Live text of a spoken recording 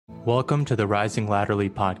Welcome to the Rising Laterally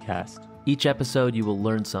podcast. Each episode, you will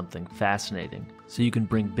learn something fascinating so you can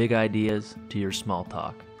bring big ideas to your small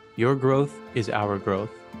talk. Your growth is our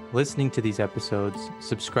growth. Listening to these episodes,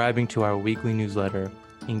 subscribing to our weekly newsletter,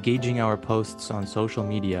 engaging our posts on social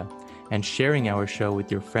media, and sharing our show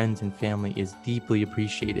with your friends and family is deeply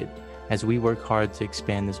appreciated as we work hard to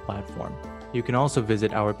expand this platform. You can also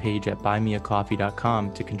visit our page at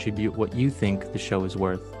buymeacoffee.com to contribute what you think the show is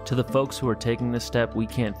worth. To the folks who are taking this step, we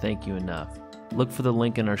can't thank you enough. Look for the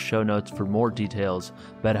link in our show notes for more details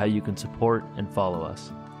about how you can support and follow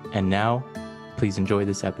us. And now, please enjoy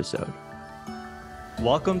this episode.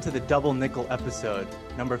 Welcome to the Double Nickel episode,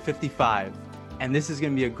 number 55, and this is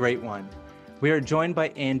going to be a great one. We are joined by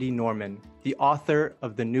Andy Norman, the author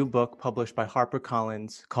of the new book published by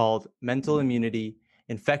HarperCollins called Mental Immunity,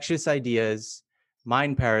 Infectious Ideas,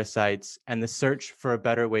 Mind-Parasites, and the Search for a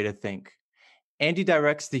Better Way to Think. Andy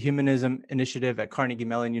directs the Humanism Initiative at Carnegie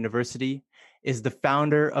Mellon University, is the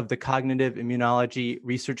founder of the Cognitive Immunology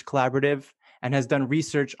Research Collaborative, and has done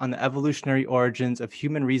research on the evolutionary origins of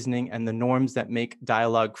human reasoning and the norms that make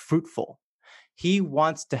dialogue fruitful. He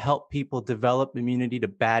wants to help people develop immunity to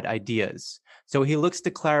bad ideas. So he looks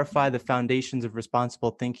to clarify the foundations of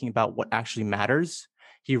responsible thinking about what actually matters.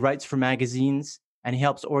 He writes for magazines, and he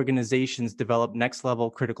helps organizations develop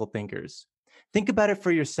next-level critical thinkers. Think about it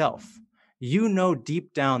for yourself. You know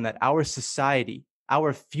deep down that our society,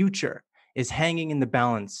 our future, is hanging in the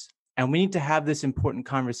balance, and we need to have this important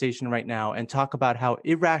conversation right now and talk about how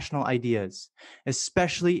irrational ideas,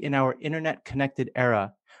 especially in our internet-connected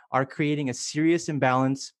era, are creating a serious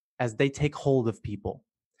imbalance as they take hold of people.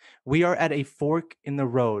 We are at a fork in the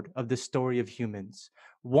road of the story of humans.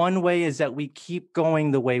 One way is that we keep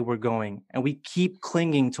going the way we're going, and we keep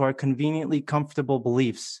clinging to our conveniently comfortable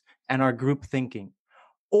beliefs and our group thinking.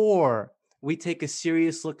 Or we take a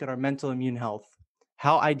serious look at our mental immune health,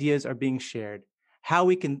 how ideas are being shared, how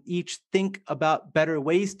we can each think about better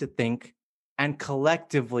ways to think, and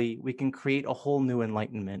collectively we can create a whole new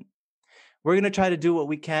enlightenment. We're going to try to do what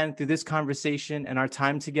we can through this conversation and our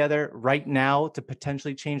time together right now to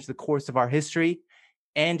potentially change the course of our history.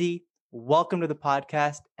 Andy, welcome to the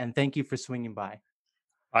podcast, and thank you for swinging by.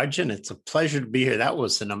 Arjun, it's a pleasure to be here. That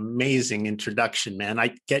was an amazing introduction, man.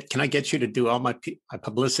 Can I get you to do all my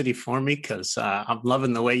publicity for me? Because I'm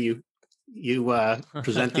loving the way you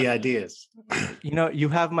present the ideas. You know, you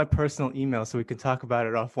have my personal email, so we can talk about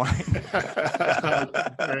it offline.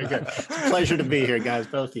 Very good. It's a pleasure to be here, guys,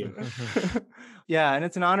 both of you. Yeah, and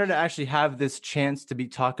it's an honor to actually have this chance to be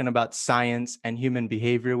talking about science and human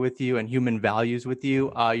behavior with you and human values with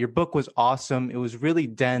you. Your book was awesome. It was really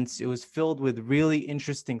dense. It was filled with really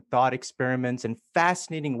interesting thought experiments and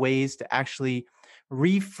fascinating ways to actually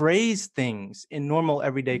rephrase things in normal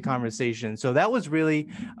everyday conversation. So that was really,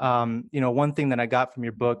 one thing that I got from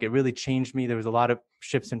your book. It really changed me. There was a lot of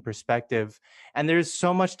shifts in perspective, and there's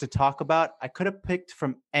so much to talk about. I could have picked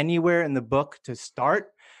from anywhere in the book to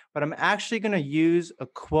start, but I'm actually going to use a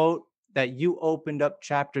quote that you opened up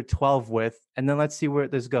chapter 12 with, and then let's see where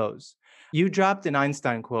this goes. You dropped an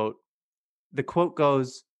Einstein quote. The quote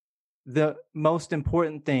goes, "The most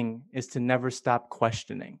important thing is to never stop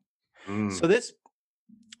questioning." So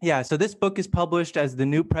this book is published as the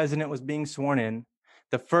new president was being sworn in.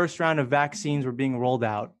 The first round of vaccines were being rolled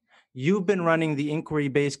out. You've been running the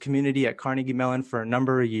inquiry-based community at Carnegie Mellon for a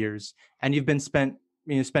number of years, and you've been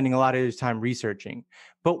spending a lot of your time researching.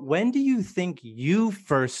 But when do you think you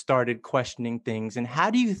first started questioning things, and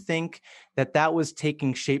how do you think that was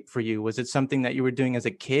taking shape for you? Was it something that you were doing as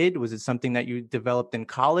a kid? Was it something that you developed in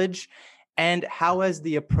college? And how has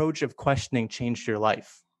the approach of questioning changed your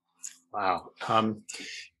life? Wow.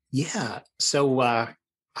 So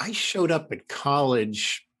I showed up at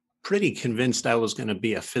college pretty convinced I was going to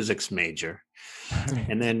be a physics major,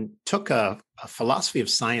 and then took a philosophy of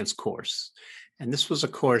science course. And this was a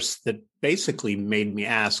course that basically made me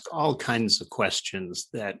ask all kinds of questions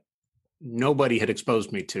that nobody had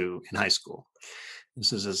exposed me to in high school.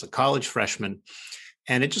 This is as a college freshman.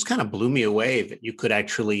 And it just kind of blew me away that you could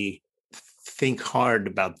actually think hard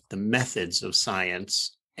about the methods of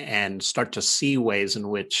science and start to see ways in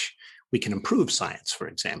which we can improve science, for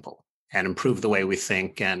example, and improve the way we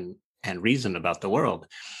think and reason about the world.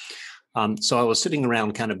 So I was sitting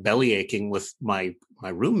around kind of belly aching with my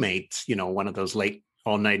roommate, one of those late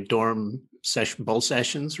all-night dorm bowl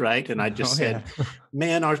sessions, right? And I just said,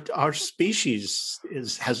 man, our species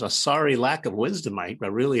has a sorry lack of wisdom. I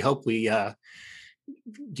really hope we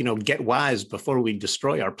get wise before we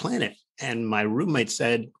destroy our planet. And my roommate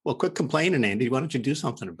said, well, quit complaining, Andy. Why don't you do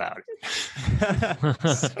something about it?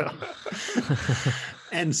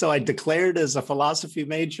 And so I declared as a philosophy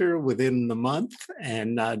major within the month,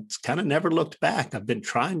 and it's kind of never looked back. I've been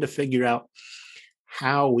trying to figure out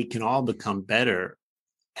how we can all become better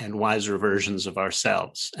and wiser versions of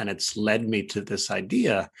ourselves. And it's led me to this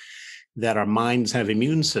idea that our minds have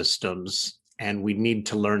immune systems and we need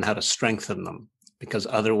to learn how to strengthen them, because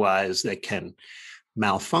otherwise they can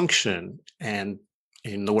malfunction and,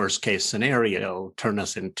 in the worst case scenario, turn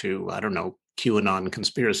us into, I don't know, QAnon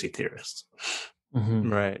conspiracy theorists.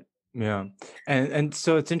 Mm-hmm. Right. Yeah. And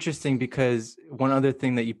so it's interesting because one other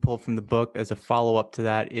thing that you pull from the book as a follow-up to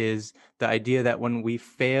that is the idea that when we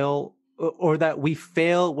fail, or that we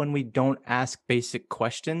fail when we don't ask basic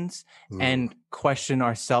questions and question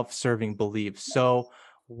our self-serving beliefs. So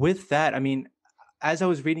with that, I mean, as I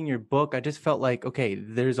was reading your book, I just felt like, okay,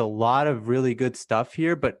 there's a lot of really good stuff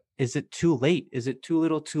here, but is it too late? Is it too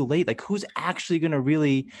little too late? Like, who's actually going to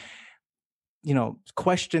really,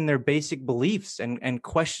 question their basic beliefs and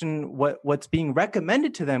question what's being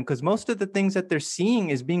recommended to them? Because most of the things that they're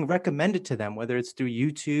seeing is being recommended to them, whether it's through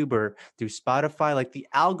YouTube or through Spotify. Like, the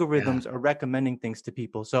algorithms are recommending things to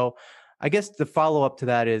people. So I guess the follow-up to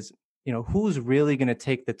that is, who's really going to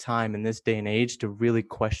take the time in this day and age to really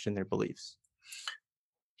question their beliefs?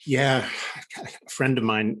 Yeah, a friend of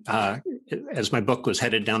mine, as my book was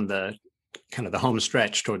headed down the kind of the home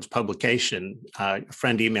stretch towards publication, a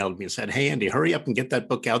friend emailed me and said, "Hey, Andy, hurry up and get that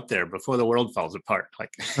book out there before the world falls apart."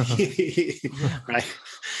 Like, right?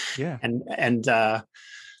 Yeah. And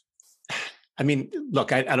I mean,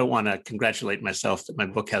 look, I don't want to congratulate myself that my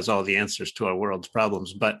book has all the answers to our world's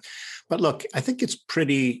problems, but look, I think it's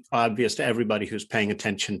pretty obvious to everybody who's paying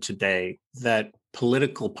attention today that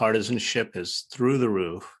political partisanship is through the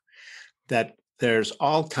roof, that there's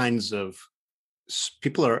all kinds of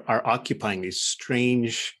people are occupying these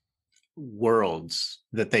strange worlds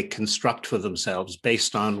that they construct for themselves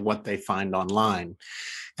based on what they find online.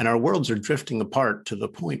 And our worlds are drifting apart to the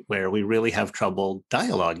point where we really have trouble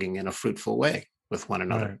dialoguing in a fruitful way with one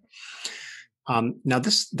another. Right. Now,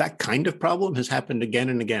 that kind of problem has happened again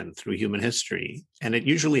and again through human history. And it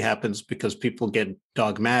usually happens because people get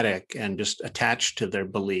dogmatic and just attached to their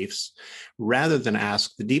beliefs rather than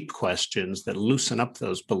ask the deep questions that loosen up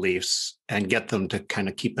those beliefs and get them to kind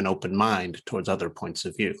of keep an open mind towards other points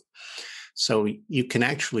of view. So you can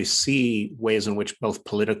actually see ways in which both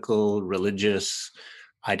political, religious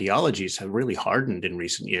ideologies have really hardened in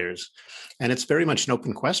recent years. And it's very much an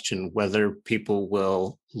open question whether people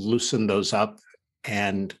will loosen those up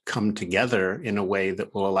and come together in a way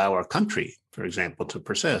that will allow our country, for example, to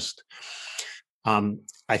persist.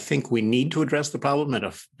 I think we need to address the problem at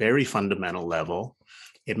a very fundamental level.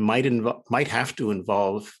 It might have to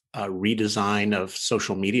involve a redesign of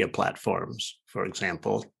social media platforms, for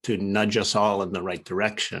example, to nudge us all in the right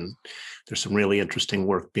direction. There's some really interesting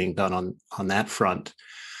work being done on that front.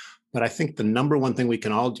 But I think the number one thing we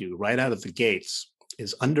can all do right out of the gates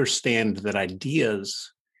is understand that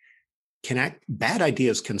bad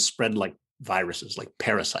ideas can spread like viruses, like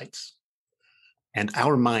parasites, and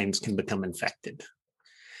our minds can become infected.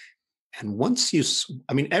 And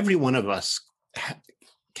every one of us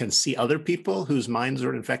can see other people whose minds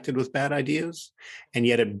are infected with bad ideas, and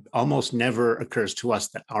yet it almost never occurs to us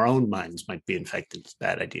that our own minds might be infected with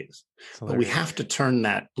bad ideas. But we have to turn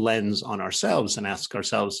that lens on ourselves and ask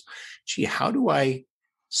ourselves, gee, how do I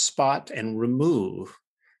spot and remove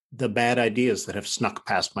the bad ideas that have snuck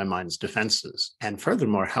past my mind's defenses? And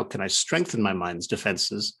furthermore, how can I strengthen my mind's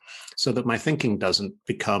defenses so that my thinking doesn't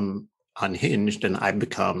become unhinged and I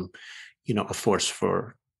become, a force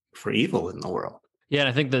for evil in the world? Yeah, and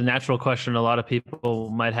I think the natural question a lot of people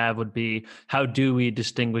might have would be, how do we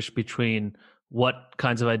distinguish between what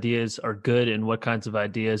kinds of ideas are good and what kinds of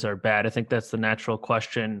ideas are bad? I think that's the natural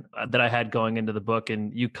question that I had going into the book,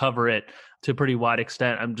 and you cover it to a pretty wide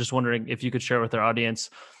extent. I'm just wondering if you could share with our audience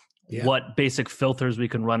what basic filters we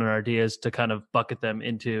can run on our ideas to kind of bucket them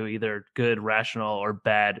into either good, rational, or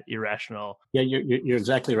bad, irrational. Yeah, you're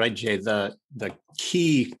exactly right, Jay. The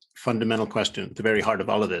key fundamental question at the very heart of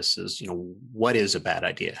all of this is, what is a bad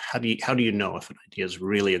idea? How do you know if an idea is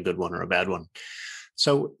really a good one or a bad one?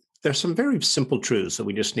 So there's some very simple truths that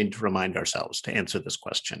we just need to remind ourselves to answer this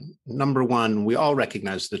question. Number one, we all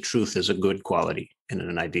recognize the truth is a good quality in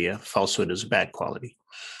an idea. Falsehood is a bad quality.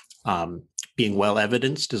 Being well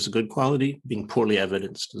evidenced is a good quality. Being poorly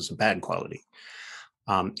evidenced is a bad quality.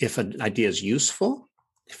 If an idea is useful,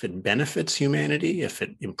 if it benefits humanity, if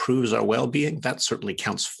it improves our well-being, that certainly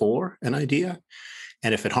counts for an idea.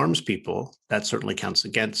 And if it harms people, that certainly counts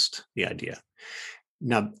against the idea.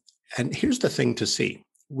 Now, and here's the thing to see.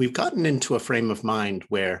 We've gotten into a frame of mind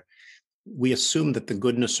where we assume that the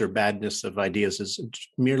goodness or badness of ideas is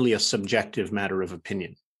merely a subjective matter of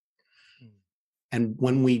opinion. And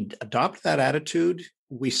when we adopt that attitude,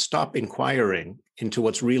 we stop inquiring into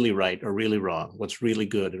what's really right or really wrong, what's really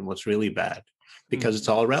good and what's really bad, because it's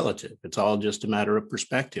all relative. It's all just a matter of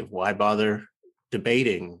perspective. Why bother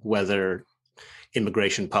debating whether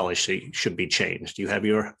immigration policy should be changed? You have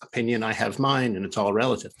your opinion, I have mine, and it's all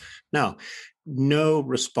relative. Now, no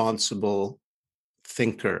responsible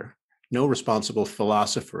thinker, no responsible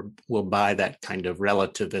philosopher will buy that kind of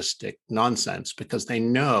relativistic nonsense, because they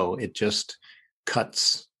know it just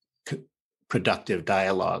cuts productive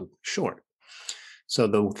dialogue short. So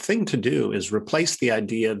the thing to do is replace the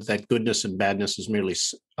idea that goodness and badness is merely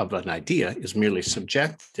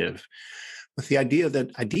subjective with the idea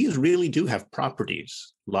that ideas really do have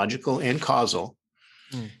properties, logical and causal,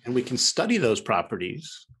 and we can study those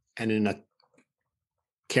properties and in a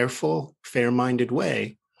careful, fair-minded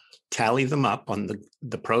way, tally them up on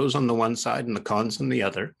the pros on the one side and the cons on the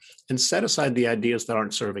other, and set aside the ideas that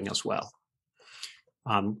aren't serving us well.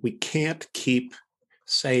 We can't keep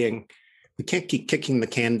kicking the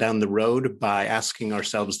can down the road by asking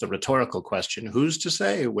ourselves the rhetorical question, who's to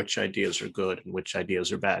say which ideas are good and which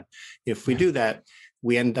ideas are bad? If we do that,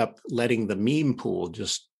 we end up letting the meme pool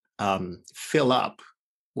just fill up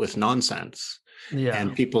with nonsense,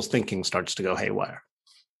 and people's thinking starts to go haywire.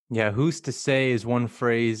 Yeah, who's to say is one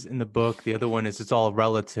phrase in the book. The other one is it's all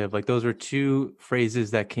relative. Like those are two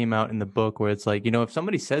phrases that came out in the book where it's like, if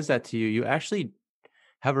somebody says that to you, you actually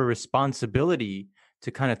have a responsibility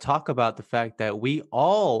to kind of talk about the fact that we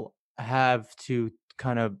all have to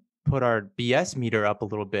kind of put our BS meter up a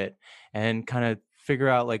little bit and kind of figure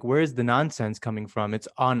out like, where's the nonsense coming from? It's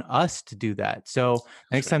on us to do that. So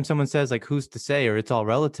next time someone says like, who's to say, or it's all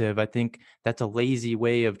relative, I think that's a lazy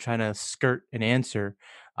way of trying to skirt an answer.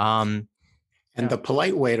 And the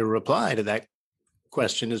polite way to reply to that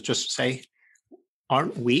question is just say,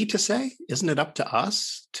 aren't we to say? Isn't it up to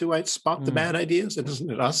us to spot the bad ideas? And isn't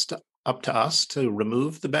it up to us to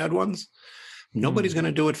remove the bad ones? Nobody's going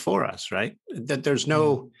to do it for us, right? That there's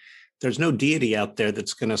no deity out there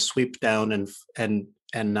that's going to sweep down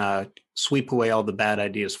and sweep away all the bad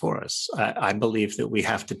ideas for us. I believe that we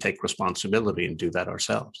have to take responsibility and do that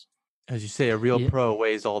ourselves. As you say, a real pro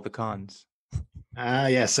weighs all the cons.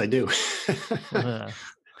 Yes, I do.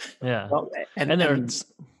 Yeah. Well,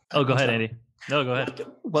 go ahead, Andy. No, go ahead.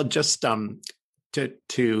 Well, just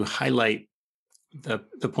to highlight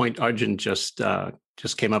the point Arjun just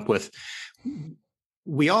came up with,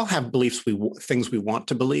 we all have beliefs, things we want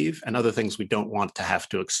to believe, and other things we don't want to have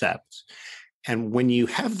to accept. And when you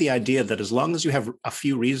have the idea that as long as you have a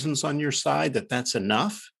few reasons on your side that's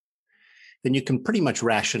enough, then you can pretty much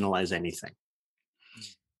rationalize anything.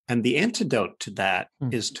 And the antidote to that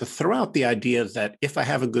is to throw out the idea that if I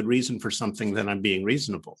have a good reason for something, then I'm being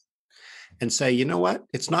reasonable. And say, you know what?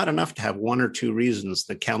 It's not enough to have one or two reasons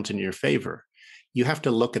that count in your favor. You have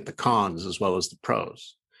to look at the cons as well as the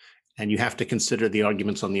pros. And you have to consider the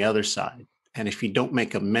arguments on the other side. And if you don't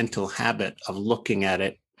make a mental habit of looking at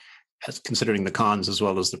it as considering the cons as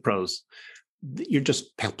well as the pros, you're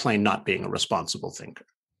just plain not being a responsible thinker.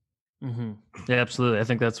 Mm-hmm. Yeah, absolutely. I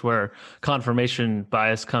think that's where confirmation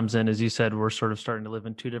bias comes in. As you said, we're sort of starting to live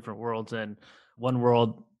in two different worlds, and one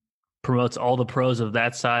world promotes all the pros of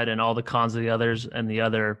that side and all the cons of the others, and the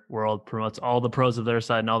other world promotes all the pros of their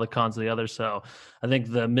side and all the cons of the other. So I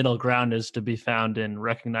think the middle ground is to be found in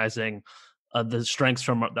recognizing the strengths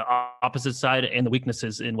from the opposite side and the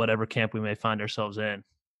weaknesses in whatever camp we may find ourselves in.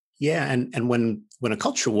 Yeah, and when a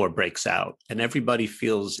culture war breaks out and everybody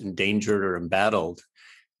feels endangered or embattled,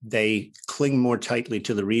 they cling more tightly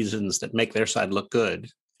to the reasons that make their side look good,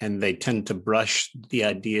 and they tend to brush the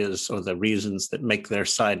ideas or the reasons that make their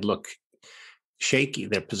side look shaky,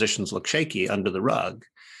 their positions look shaky, under the rug.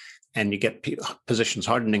 And you get positions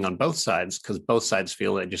hardening on both sides because both sides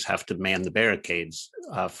feel they just have to man the barricades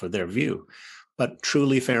for their view. But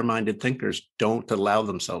truly fair-minded thinkers don't allow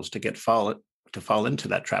themselves to fall into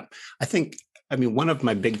that trap. I mean, one of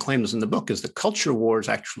my big claims in the book is that culture wars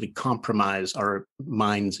actually compromise our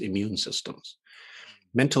mind's immune systems.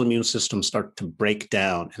 Mental immune systems start to break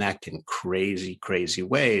down and act in crazy, crazy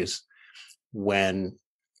ways when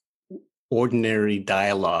ordinary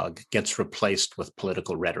dialogue gets replaced with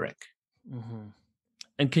political rhetoric. Mm-hmm.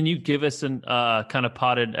 And can you give us an kind of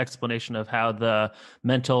potted explanation of how the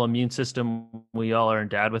mental immune system we all are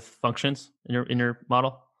endowed with functions in your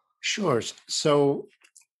model? Sure. So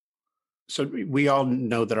we all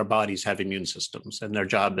know that our bodies have immune systems, and their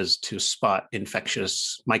job is to spot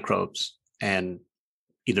infectious microbes and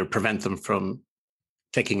either prevent them from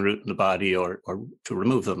taking root in the body or to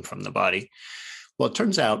remove them from the body. Well, it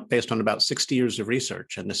turns out, based on about 60 years of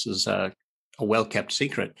research, and this is a well-kept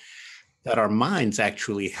secret, that our minds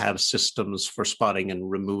actually have systems for spotting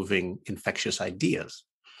and removing infectious ideas.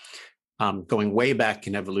 Going way back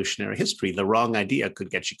in evolutionary history, the wrong idea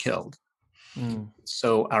could get you killed.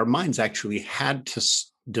 So our minds actually had to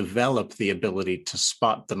develop the ability to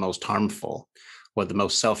spot the most harmful or the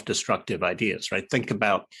most self-destructive ideas, right? Think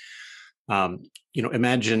about,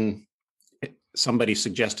 imagine somebody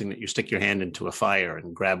suggesting that you stick your hand into a fire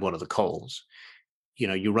and grab one of the coals.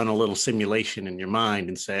 You run a little simulation in your mind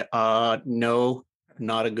and say, no,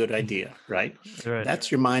 not a good idea, right? Right.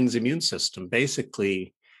 That's your mind's immune system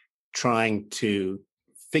basically trying to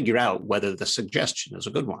figure out whether the suggestion is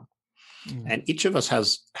a good one. And each of us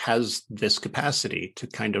has this capacity to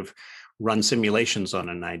kind of run simulations on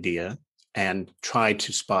an idea and try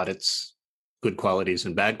to spot its good qualities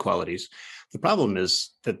and bad qualities. The problem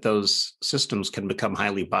is that those systems can become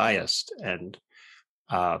highly biased and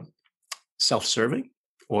self-serving,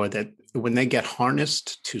 or that when they get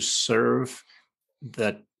harnessed to serve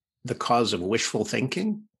the cause of wishful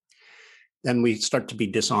thinking, then we start to be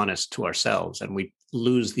dishonest to ourselves and we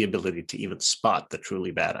lose the ability to even spot the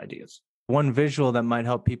truly bad ideas. One visual that might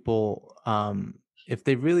help people, if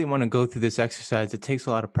they really want to go through this exercise, it takes a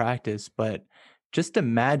lot of practice, but just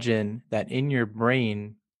imagine that in your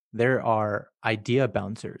brain, there are idea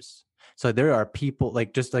bouncers. So there are people,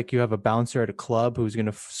 just like you have a bouncer at a club who's going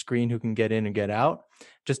to screen who can get in and get out.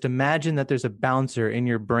 Just imagine that there's a bouncer in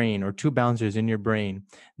your brain, or two bouncers in your brain,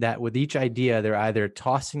 that with each idea, they're either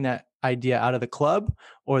tossing that idea out of the club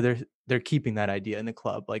or they're keeping that idea in the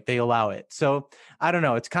club. Like, they allow it. So I don't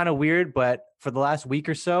know. It's kind of weird, but for the last week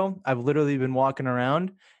or so, I've literally been walking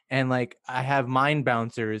around and I have mind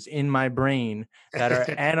bouncers in my brain that are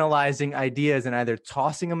analyzing ideas and either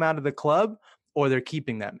tossing them out of the club or they're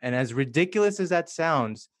keeping them. And as ridiculous as that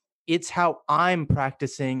sounds, it's how I'm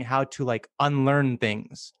practicing how to unlearn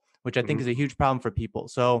things, which I think is a huge problem for people.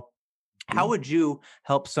 So how would you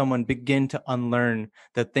help someone begin to unlearn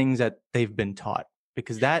the things that they've been taught?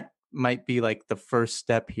 Because that might be the first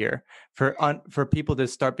step here for people to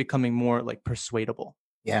start becoming more persuadable.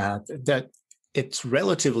 Yeah, that it's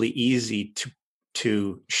relatively easy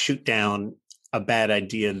to shoot down a bad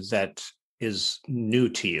idea that is new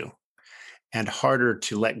to you, and harder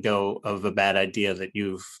to let go of a bad idea that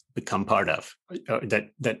you've become part of,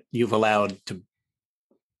 that you've allowed to,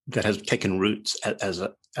 that has taken roots as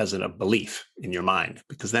a belief in your mind,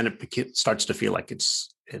 because then it starts to feel like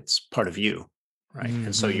it's part of you, right?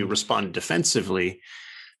 And so you respond defensively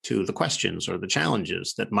to the questions or the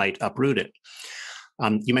challenges that might uproot it.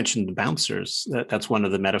 You mentioned the bouncers. That's one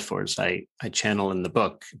of the metaphors I channel in the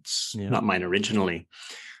book. It's not mine originally,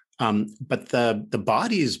 but the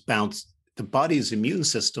body's immune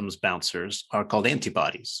system's bouncers are called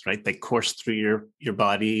antibodies, right? They course through your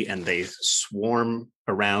body and they swarm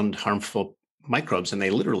around harmful microbes and they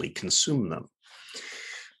literally consume them.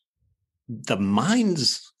 The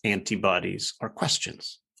mind's antibodies are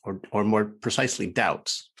questions, or more precisely,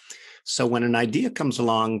 doubts. So when an idea comes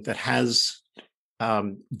along that has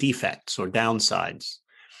defects or downsides,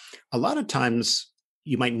 a lot of times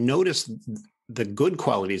you might notice the good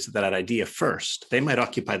qualities of that idea first. They might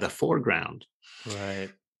occupy the foreground. Right.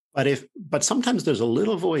 But sometimes there's a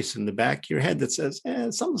little voice in the back of your head that says,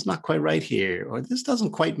 something's not quite right here, or this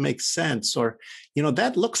doesn't quite make sense, or,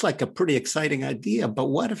 that looks like a pretty exciting idea, but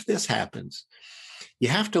what if this happens? You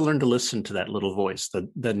have to learn to listen to that little voice, the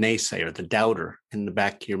naysayer, the doubter in the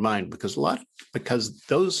back of your mind, because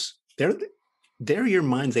those, they're your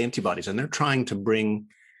mind's antibodies, and they're trying to bring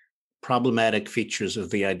problematic features of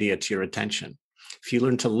the idea to your attention. If you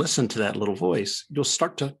learn to listen to that little voice, you'll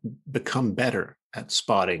start to become better at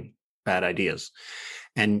spotting bad ideas.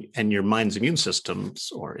 And your mind's immune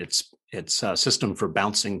systems, or its system for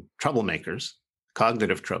bouncing troublemakers,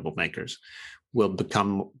 cognitive troublemakers, will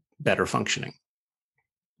become better functioning.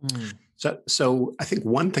 So I think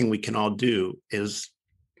one thing we can all do is,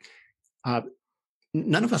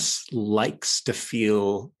 none of us likes to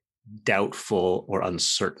feel doubtful or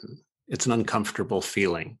uncertain. It's an uncomfortable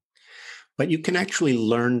feeling, but you can actually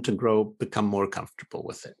learn to become more comfortable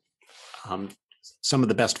with it. Some of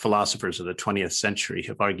the best philosophers of the 20th century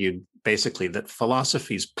have argued basically that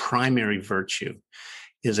philosophy's primary virtue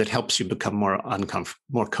is it helps you become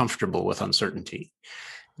more comfortable with uncertainty.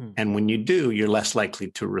 And when you do, you're less likely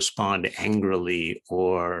to respond angrily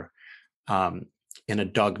or in a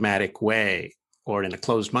dogmatic way or in a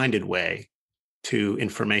closed-minded way to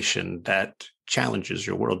information that challenges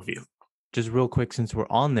your worldview. just real quick, since we're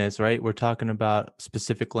on this, right? We're talking about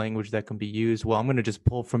specific language that can be used. Well, I'm going to just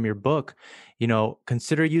pull from your book,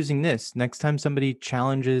 consider using this next time somebody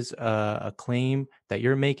challenges a claim that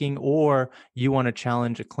you're making, or you want to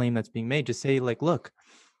challenge a claim that's being made. Just say like, look,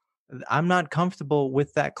 I'm not comfortable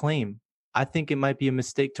with that claim. I think it might be a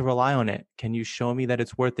mistake to rely on it. Can you show me that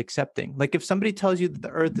it's worth accepting? Like if somebody tells you that the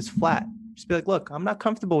earth is flat, just be like, look, I'm not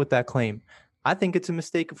comfortable with that claim. I think it's a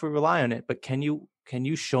mistake if we rely on it, but can you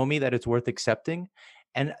show me that it's worth accepting?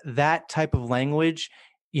 And that type of language,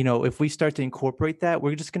 if we start to incorporate that,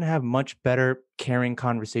 we're just going to have much better caring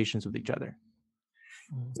conversations with each other.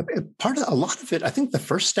 A lot of it, I think the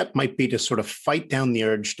first step might be to sort of fight down the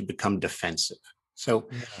urge to become defensive. So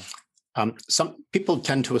some people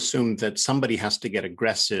tend to assume that somebody has to get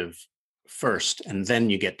aggressive first and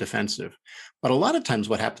then you get defensive. But a lot of times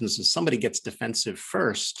what happens is somebody gets defensive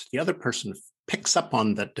first, the other person picks up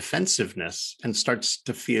on that defensiveness and starts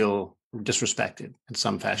to feel disrespected in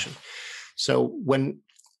some fashion. So when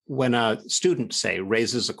a student, say,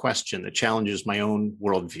 raises a question that challenges my own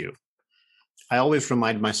worldview, I always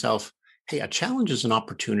remind myself, hey, a challenge is an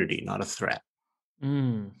opportunity, not a threat.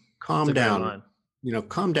 Calm down.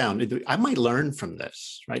 Calm down. I might learn from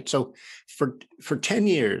this, right? So for 10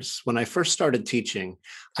 years, when I first started teaching,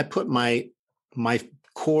 I put my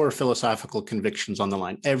core philosophical convictions on the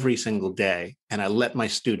line every single day, and I let my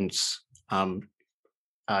students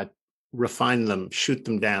refine them, shoot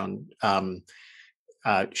them down,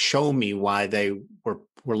 show me why they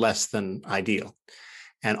were less than ideal.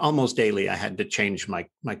 And almost daily, I had to change my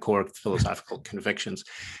core philosophical convictions.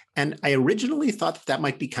 And I originally thought that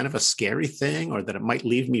might be kind of a scary thing, or that it might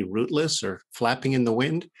leave me rootless or flapping in the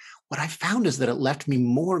wind. What I found is that it left me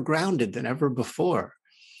more grounded than ever before.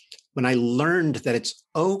 When I learned that it's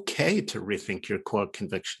okay to rethink your core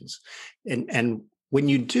convictions. And when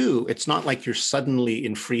you do, it's not like you're suddenly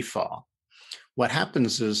in free fall. What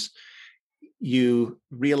happens is you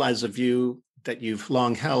realize a view that you've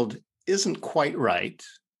long held isn't quite right.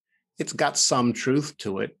 It's got some truth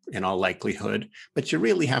to it in all likelihood, but you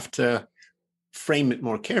really have to frame it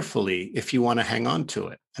more carefully if you want to hang on to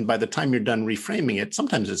it. And by the time you're done reframing it,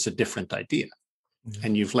 sometimes it's a different idea,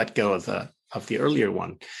 and you've let go of the earlier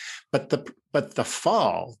one. But the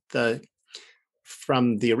fall,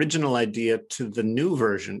 from the original idea to the new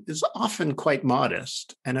version, is often quite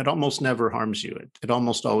modest, and it almost never harms you. It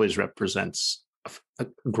almost always represents a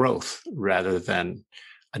growth rather than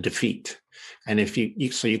a defeat. And if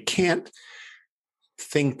you can't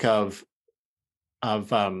think of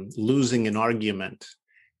losing an argument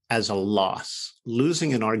as a loss.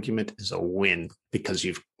 Losing an argument is a win, because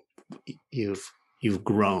you've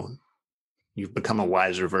grown. You've become a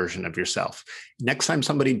wiser version of yourself. Next time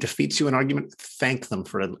somebody defeats you in an argument, thank them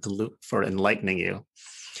for enlightening you.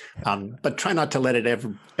 But try not to let it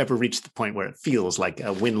ever reach the point where it feels like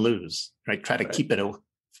a win-lose, right? Try to keep it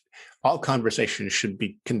all conversations should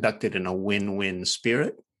be conducted in a win-win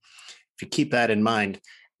spirit. If you keep that in mind,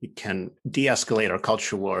 you can de-escalate our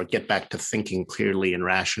culture war, get back to thinking clearly and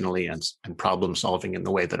rationally, and problem solving in the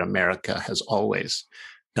way that America has always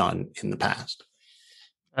done in the past.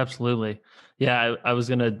 Absolutely. Yeah, I was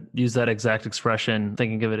going to use that exact expression,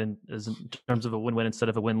 thinking of it in terms of a win-win instead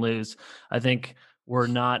of a win-lose. I think we're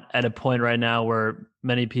not at a point right now where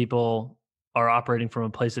many people are operating from a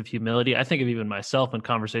place of humility. I think of even myself in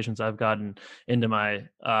conversations I've gotten into my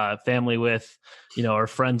family with, or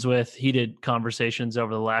friends with, heated conversations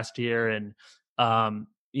over the last year. And,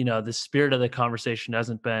 the spirit of the conversation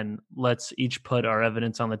hasn't been, let's each put our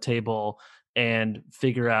evidence on the table and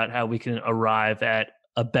figure out how we can arrive at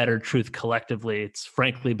a better truth collectively. It's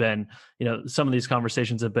frankly been, some of these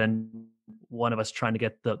conversations have been one of us trying to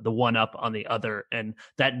get the one up on the other, and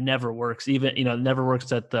that never works. Even it never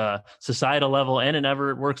works at the societal level, and it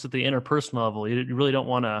never works at the interpersonal level. You really don't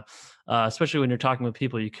want to, especially when you're talking with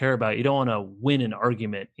people you care about, you don't want to win an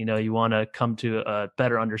argument. You want to come to a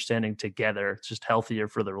better understanding together. It's just healthier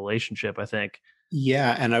for the relationship, I think.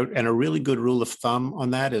 Yeah, and a really good rule of thumb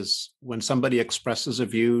on that is when somebody expresses a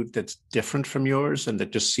view that's different from yours and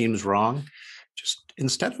that just seems wrong, just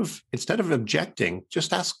instead of objecting,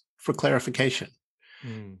 just ask for clarification.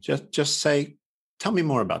 Just say, tell me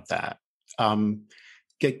more about that. Can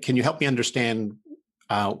you help me understand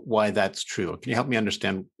why that's true? Can you help me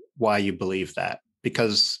understand why you believe that?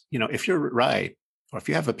 Because if you're right, or if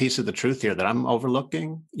you have a piece of the truth here that I'm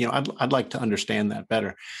overlooking, I'd like to understand that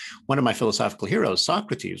better. One of my philosophical heroes,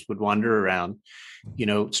 Socrates, would wander around,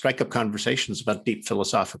 strike up conversations about deep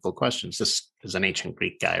philosophical questions. This is an ancient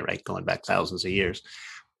Greek guy, right, going back thousands of years.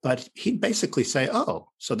 But he'd basically say, oh,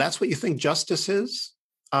 so that's what you think justice is?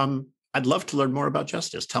 I'd love to learn more about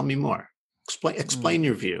justice. Tell me more. Explain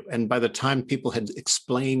your view. And by the time people had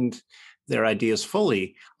explained their ideas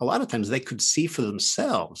fully, a lot of times they could see for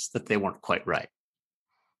themselves that they weren't quite right.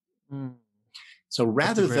 Mm. So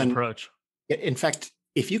rather That's a great than, approach. in fact,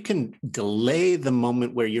 if you can delay the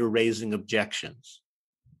moment where you're raising objections,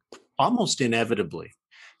 almost inevitably,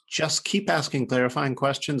 just keep asking clarifying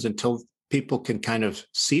questions until people can kind of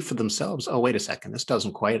see for themselves, oh, wait a second, this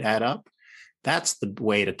doesn't quite add up. That's the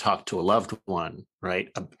way to talk to a loved one, right?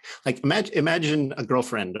 Like imagine a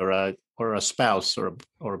girlfriend or a spouse or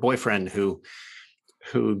a boyfriend who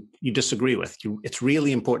you disagree with. It's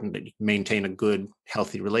really important that you maintain a good,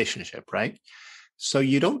 healthy relationship, right? So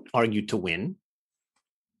you don't argue to win.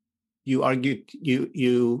 You argue,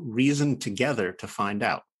 you reason together to find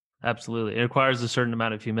out. Absolutely. It requires a certain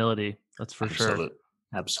amount of humility. That's for sure.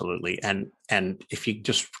 Absolutely. And if you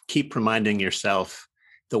just keep reminding yourself,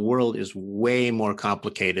 the world is way more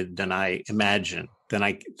complicated than I imagine,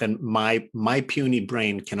 than my puny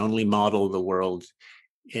brain can only model the world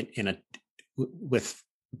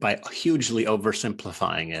by hugely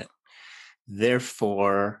oversimplifying it.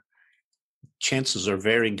 Therefore, chances are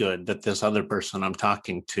very good that this other person I'm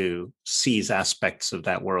talking to sees aspects of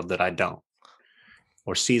that world that I don't,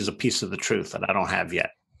 or sees a piece of the truth that I don't have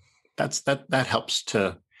yet. That helps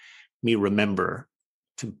to me remember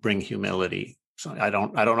to bring humility. So I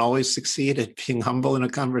don't always succeed at being humble in a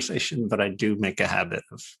conversation, but I do make a habit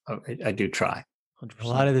of I do try. 100%. A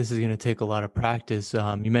lot of this is going to take a lot of practice.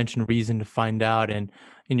 You mentioned reason to find out, and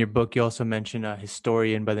in your book, you also mentioned a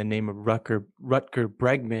historian by the name of Rutger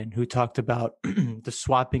Bregman, who talked about the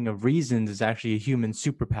swapping of reasons is actually a human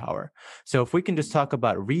superpower. So if we can just talk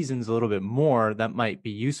about reasons a little bit more, that might be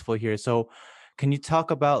useful here. So can you talk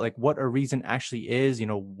about like what a reason actually is?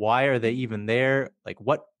 Why are they even there? Like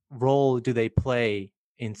what role do they play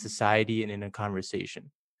in society and in a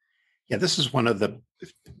conversation? Yeah, this is one of the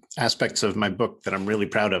aspects of my book that I'm really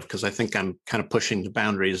proud of, because I think I'm kind of pushing the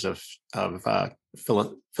boundaries of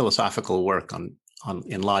philosophical work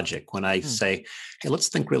in logic when I say, hey, let's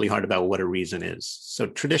think really hard about what a reason is. So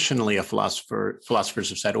traditionally, philosophers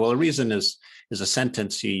have said, well, a reason is a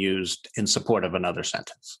sentence you used in support of another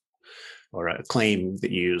sentence, or a claim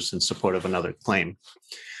that you use in support of another claim.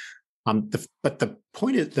 But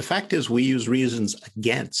the fact is, we use reasons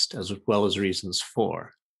against as well as reasons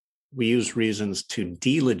for. We use reasons to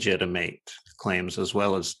delegitimate claims as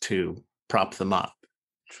well as to prop them up.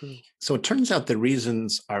 True. So it turns out the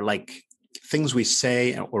reasons are like things we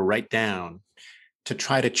say or write down to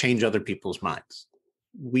try to change other people's minds.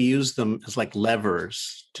 We use them as like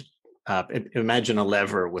levers. Imagine a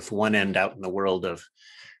lever with one end out in the world of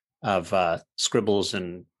scribbles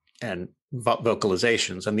and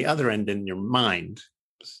vocalizations, and the other end in your mind.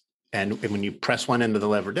 And when you press one end of the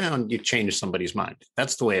lever down, you change somebody's mind.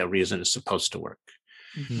 That's the way a reason is supposed to work.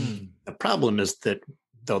 Mm-hmm. The problem is that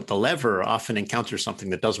the lever often encounters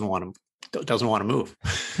something that doesn't want to move.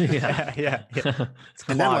 Yeah.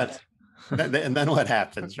 And then what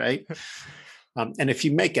happens, right? And if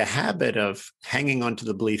you make a habit of hanging on to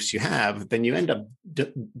the beliefs you have, then you end up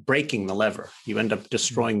breaking the lever. You end up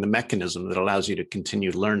destroying the mechanism that allows you to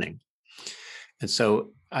continue learning. And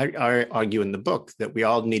so I argue in the book that we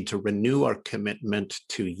all need to renew our commitment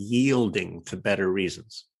to yielding to better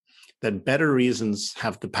reasons, that better reasons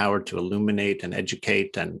have the power to illuminate and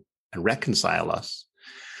educate and reconcile us.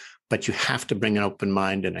 But you have to bring an open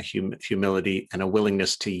mind and a humility and a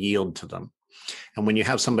willingness to yield to them. And when you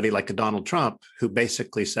have somebody like a Donald Trump who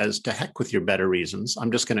basically says, to heck with your better reasons,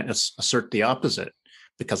 I'm just going to assert the opposite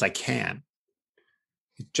because I can,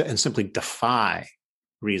 and simply defy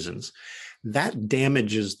reasons, that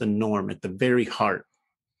damages the norm at the very heart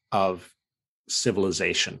of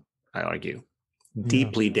civilization, I argue.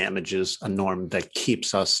 Deeply damages a norm that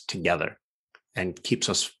keeps us together and keeps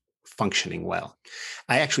us functioning well.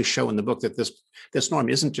 I actually show in the book that this norm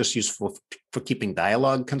isn't just useful for keeping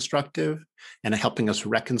dialogue constructive and helping us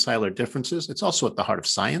reconcile our differences. It's also at the heart of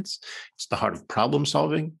science. It's the heart of problem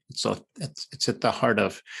solving. So it's at the heart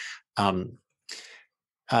of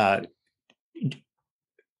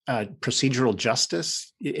procedural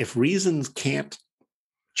justice. If reasons can't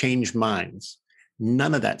change minds,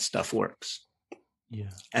 none of that stuff works. Yeah.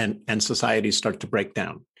 And societies start to break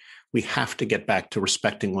down. We have to get back to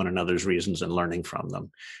respecting one another's reasons and learning from them,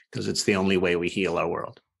 because it's the only way we heal our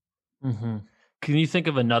world. Mm-hmm. Can you think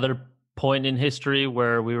of another point in history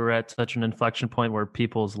where we were at such an inflection point where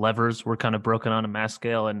people's levers were kind of broken on a mass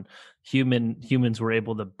scale, and humans were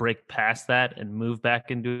able to break past that and move back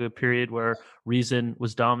into a period where reason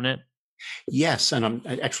was dominant? Yes, and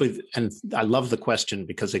and I love the question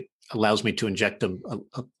because it allows me to inject a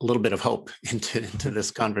little bit of hope into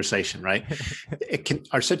this conversation. Right?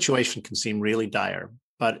 Our situation can seem really dire,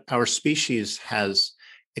 but our species has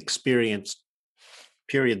experienced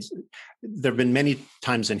periods. There have been many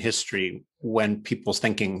times in history when people's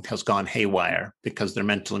thinking has gone haywire because their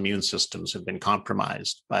mental immune systems have been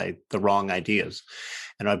compromised by the wrong ideas.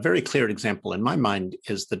 And a very clear example in my mind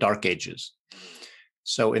is the Dark Ages.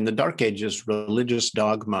 So in the Dark Ages, religious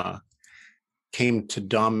dogma came to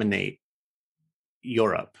dominate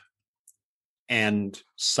Europe, and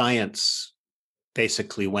science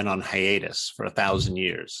basically went on hiatus for 1,000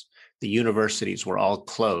 years. The universities were all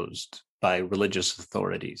closed by religious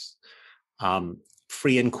authorities.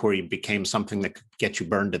 Free inquiry became something that could get you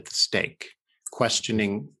burned at the stake.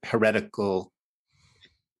 Questioning heretical,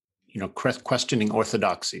 questioning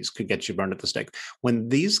orthodoxies could get you burned at the stake. When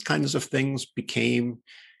these kinds of things became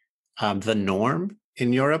the norm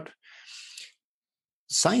in Europe,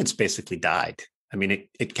 science basically died. I mean,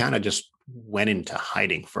 it kind of just went into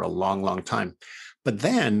hiding for a long, long time. But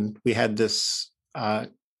then we had this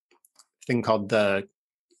thing called the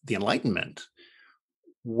Enlightenment,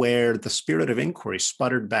 where the spirit of inquiry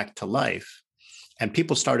sputtered back to life, and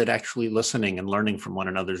people started actually listening and learning from one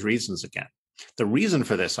another's reasons again. The reason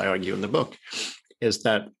for this, I argue in the book, is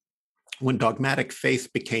that when dogmatic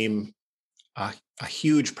faith became a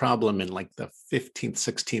huge problem in like the 15th,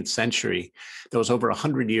 16th century, there was over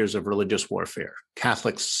 100 years of religious warfare,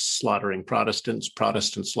 Catholics slaughtering Protestants,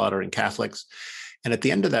 Protestants slaughtering Catholics. And at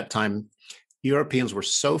the end of that time, Europeans were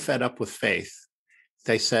so fed up with faith,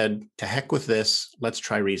 they said, to heck with this, let's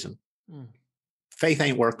try reason. Faith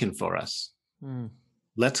ain't working for us.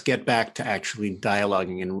 Let's get back to actually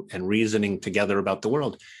dialoguing and reasoning together about the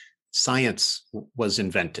world. Science was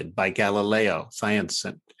invented by Galileo. Science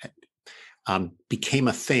became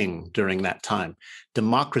a thing during that time.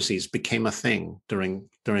 Democracies became a thing during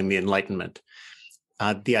the Enlightenment.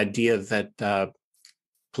 The idea that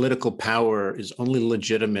political power is only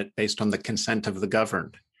legitimate based on the consent of the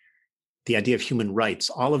governed. The idea of human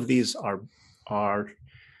rights. All of these are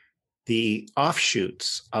the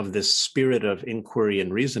offshoots of this spirit of inquiry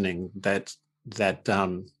and reasoning that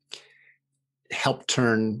helped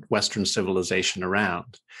turn Western civilization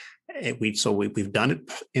around. We've done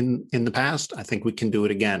it in the past. I think we can do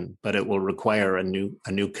it again, but it will require a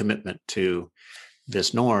new commitment to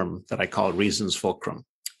this norm that I call reason's fulcrum.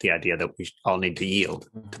 The idea that we all need to yield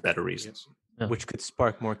to better reasons, which could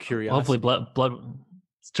spark more curiosity. Hopefully, blood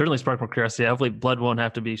certainly spark more curiosity. Hopefully, blood won't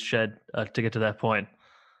have to be shed to get to that point.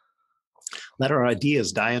 Let our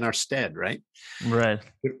ideas die in our stead, right? Right.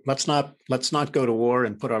 Let's not go to war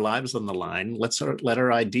and put our lives on the line. Let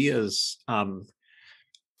our ideas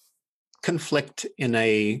conflict in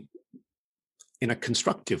a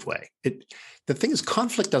constructive way. The thing is,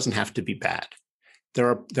 conflict doesn't have to be bad.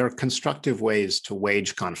 There are constructive ways to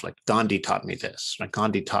wage conflict. Gandhi taught me this. Right?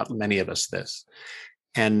 Gandhi taught many of us this.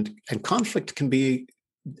 And conflict can be,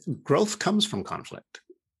 growth comes from conflict.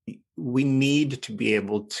 We need to be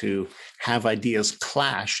able to have ideas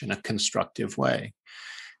clash in a constructive way.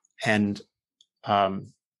 And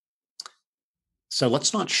so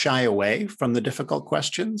let's not shy away from the difficult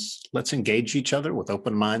questions. Let's engage each other with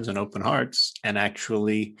open minds and open hearts and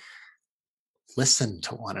actually listen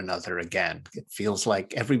to one another again. It feels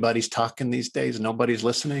like everybody's talking these days, nobody's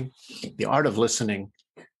listening. The art of listening,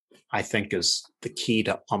 I think, is the key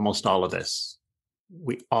to almost all of this.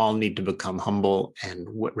 We all need to become humble and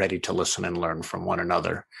ready to listen and learn from one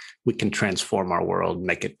another. We can transform our world,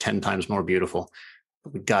 make it 10 times more beautiful,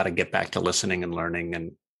 but we got to get back to listening and learning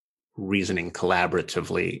and reasoning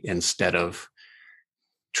collaboratively instead of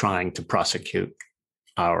trying to prosecute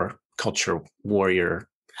our culture warrior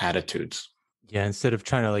attitudes. Yeah, instead of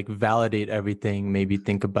trying to like validate everything, maybe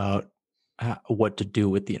think about what to do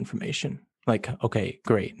with the information. Like, okay,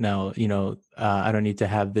 great. Now, I don't need to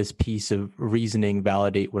have this piece of reasoning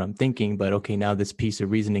validate what I'm thinking, but okay, now this piece of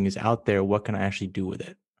reasoning is out there. What can I actually do with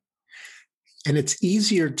it? And it's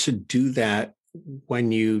easier to do that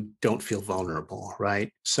when you don't feel vulnerable,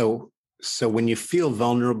 right? So when you feel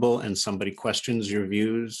vulnerable and somebody questions your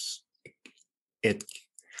views, I've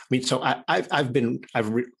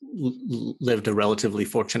lived a relatively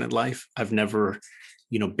fortunate life. I've never,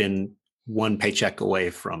 been one paycheck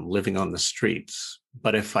away from living on the streets.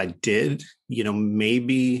 But if I did,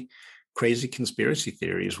 maybe crazy conspiracy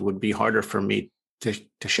theories would be harder for me to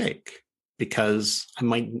shake, because I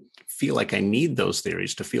might feel like I need those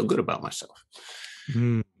theories to feel good about myself.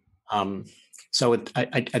 So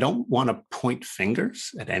I don't want to point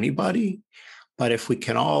fingers at anybody, but if we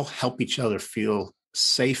can all help each other feel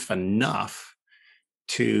safe enough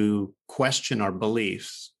to question our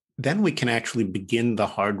beliefs, then we can actually begin the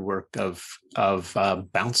hard work of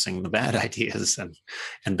bouncing the bad ideas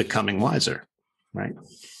and becoming wiser, right?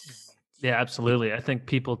 Yeah, absolutely. I think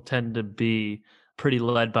people tend to be pretty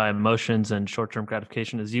led by emotions and short-term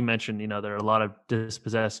gratification. As you mentioned, there are a lot of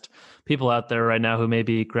dispossessed people out there right now who may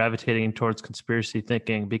be gravitating towards conspiracy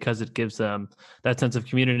thinking because it gives them that sense of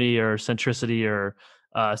community or centricity or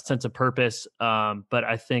sense of purpose. But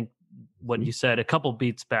I think what you said a couple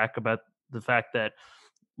beats back about the fact that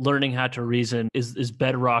learning how to reason is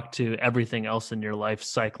bedrock to everything else in your life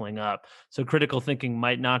cycling up. So critical thinking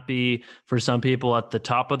might not be for some people at the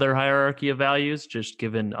top of their hierarchy of values, just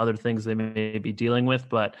given other things they may be dealing with.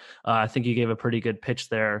 But I think you gave a pretty good pitch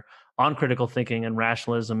there on critical thinking and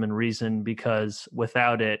rationalism and reason, because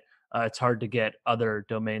without it, it's hard to get other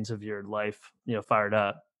domains of your life, fired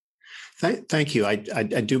up. Thank you. I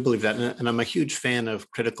do believe that. And I'm a huge fan of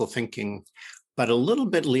critical thinking, but a little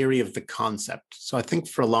bit leery of the concept. So I think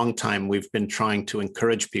for a long time, we've been trying to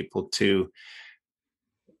encourage people to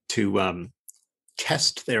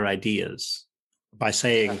test their ideas by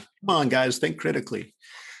saying, come on, guys, think critically.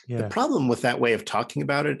 Yeah. The problem with that way of talking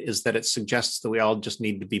about it is that it suggests that we all just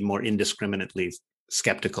need to be more indiscriminately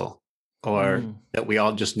skeptical, or that we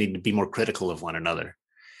all just need to be more critical of one another.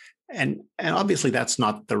 And obviously that's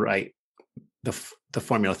not the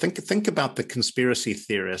formula. Think about the conspiracy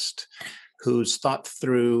theorist who's thought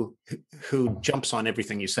through, who jumps on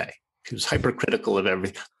everything you say, who's hypercritical of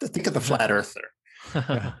everything. Think of the flat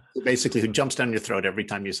earther, basically, who jumps down your throat every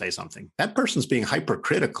time you say something. That person's being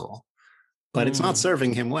hypercritical, but it's not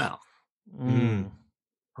serving him well.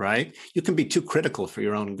 Right? You can be too critical for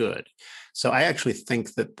your own good. So I actually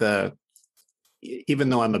think that even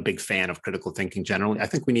though I'm a big fan of critical thinking generally, I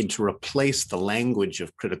think we need to replace the language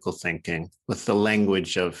of critical thinking with the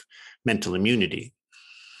language of mental immunity,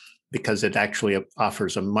 because it actually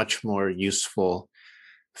offers a much more useful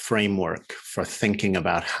framework for thinking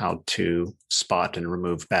about how to spot and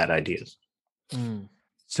remove bad ideas.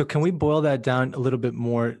 So can we boil that down a little bit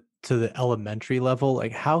more to the elementary level?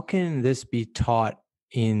 Like, how can this be taught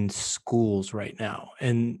in schools right now?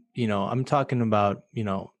 And, I'm talking about,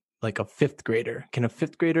 like a fifth grader. Can a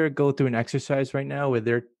fifth grader go through an exercise right now where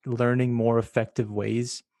they're learning more effective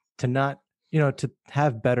ways to not, to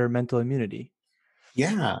have better mental immunity?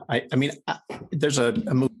 Yeah. I mean, there's a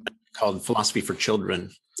movement called Philosophy for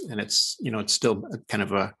Children, and it's still kind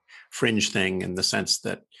of a fringe thing in the sense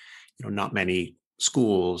that, not many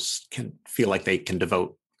schools can feel like they can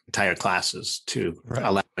devote entire classes to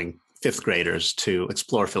allowing fifth graders to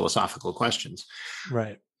explore philosophical questions.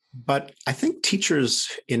 Right. But I think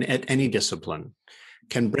teachers at any discipline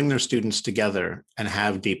can bring their students together and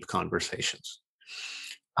have deep conversations.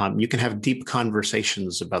 You can have deep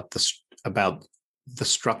conversations about the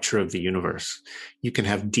structure of the universe. You can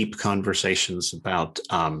have deep conversations about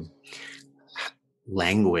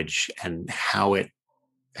language and how it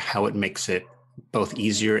makes it both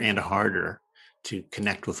easier and harder to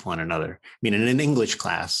connect with one another. I mean, in an English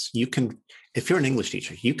class, if you're an English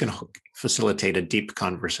teacher, you can facilitate a deep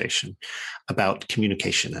conversation about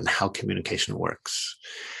communication and how communication works.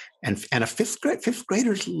 And fifth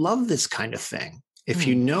graders love this kind of thing. If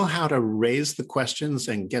you know how to raise the questions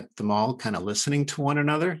and get them all kind of listening to one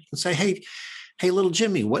another and say, hey, little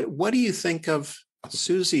Jimmy, what do you think of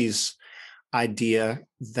Susie's idea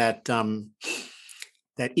that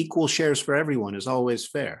equal shares for everyone is always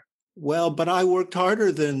fair? Well, but I worked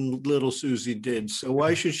harder than little Susie did, so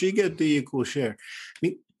why should she get the equal share? I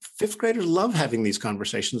mean, fifth graders love having these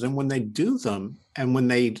conversations, and when they do them and when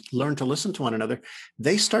they learn to listen to one another,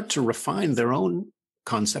 they start to refine their own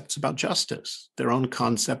concepts about justice, their own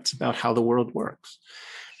concepts about how the world works.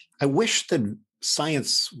 I wish that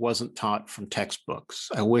science wasn't taught from textbooks.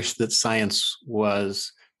 I wish that science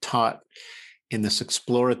was taught in this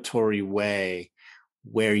exploratory way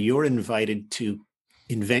where you're invited to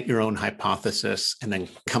invent your own hypothesis and then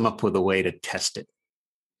come up with a way to test it.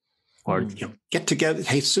 Or get together,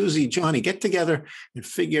 hey, Susie, Johnny, get together and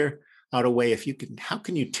figure out a way how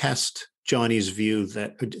can you test Johnny's view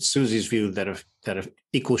Susie's view that a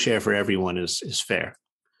equal share for everyone is fair.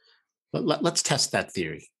 Let's test that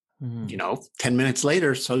theory. 10 minutes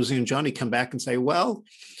later, Susie and Johnny come back and say, well,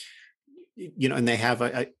 and they have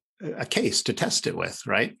a case to test it with,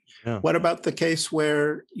 right? Yeah. What about the case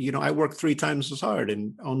where, I work 3 times as hard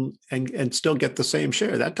and still get the same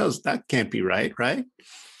share? That can't be right?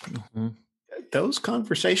 Mm-hmm. Those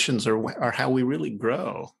conversations are how we really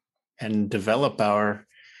grow and develop our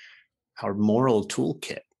moral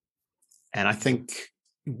toolkit. And I think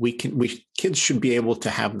kids should be able to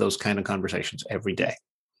have those kind of conversations every day.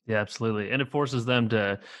 Yeah, absolutely. And it forces them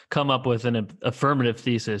to come up with an affirmative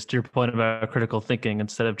thesis, to your point about critical thinking,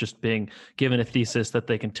 instead of just being given a thesis that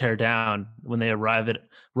they can tear down when they arrive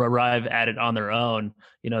at it on their own.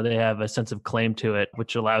 They have a sense of claim to it,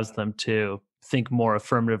 which allows them to think more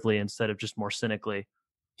affirmatively instead of just more cynically.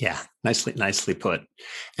 Yeah, nicely put.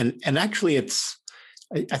 And actually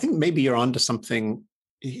I think maybe you're onto something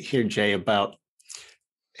here, Jay, about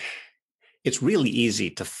it's really easy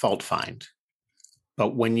to fault find.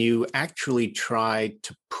 But when you actually try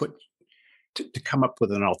to come up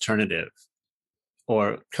with an alternative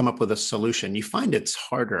or come up with a solution, you find it's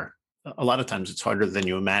harder. A lot of times it's harder than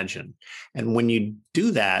you imagine. And when you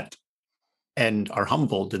do that and are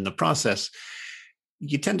humbled in the process,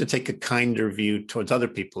 you tend to take a kinder view towards other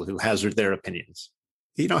people who hazard their opinions.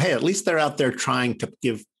 Hey, at least they're out there trying to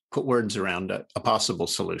put words around a possible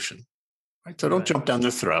solution. Right? So don't jump down their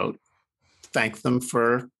throat. Thank them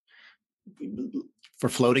for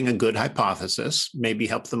floating a good hypothesis, maybe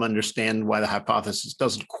help them understand why the hypothesis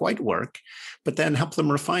doesn't quite work, but then help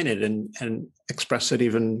them refine it and express it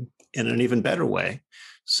even in an even better way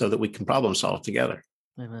so that we can problem solve together.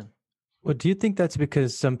 Amen. Well, do you think that's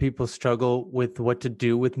because some people struggle with what to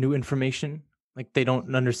do with new information? Like they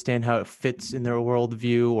don't understand how it fits in their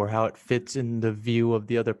worldview or how it fits in the view of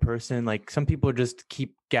the other person. Like some people just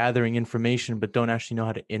keep gathering information, but don't actually know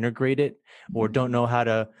how to integrate it or don't know how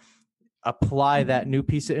to apply that new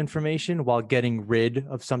piece of information while getting rid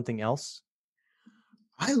of something else.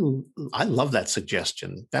 I love that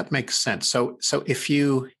suggestion. That makes sense. So if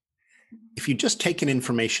you just take an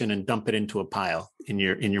information and dump it into a pile in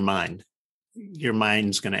your mind, your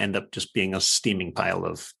mind's going to end up just being a steaming pile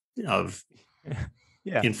of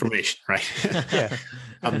information, right? Yeah.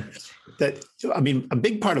 A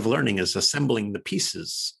big part of learning is assembling the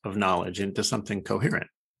pieces of knowledge into something coherent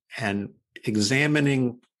and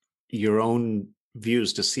examining your own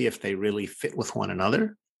views to see if they really fit with one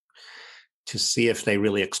another, to see if they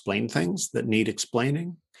really explain things that need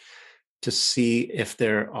explaining, to see if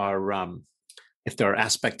there are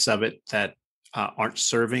aspects of it that aren't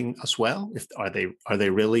serving us well. Are they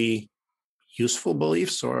really useful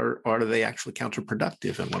beliefs, or are they actually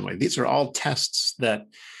counterproductive in one way? These are all tests that,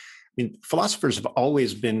 philosophers have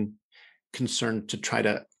always been concerned to try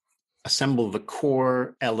to assemble the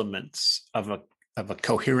core elements of a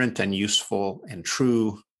coherent and useful and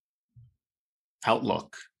true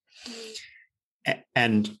outlook,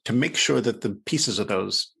 and to make sure that the pieces of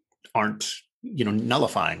those aren't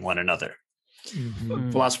nullifying one another.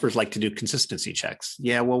 Mm-hmm. Philosophers like to do consistency checks.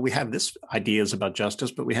 Yeah, well, we have this ideas about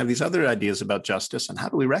justice, but we have these other ideas about justice, and how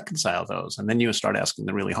do we reconcile those? And then you start asking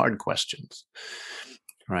the really hard questions,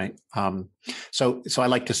 right? So I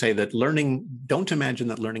like to say that learning, don't imagine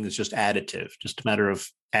that learning is just additive, just a matter of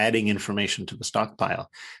adding information to the stockpile.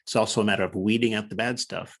 It's also a matter of weeding out the bad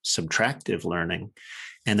stuff, subtractive learning,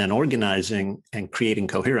 and then organizing and creating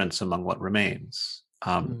coherence among what remains.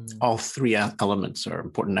 All three elements are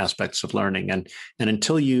important aspects of learning. And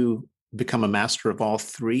until you become a master of all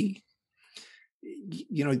three,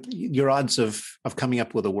 your odds of coming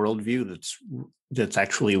up with a worldview that's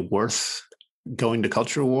actually worth going to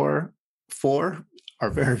culture war for are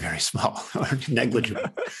very, very small or negligible.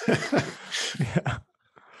 Yeah.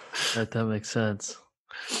 That makes sense.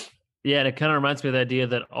 Yeah, and it kind of reminds me of the idea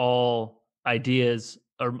that all ideas,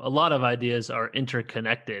 or a lot of ideas, are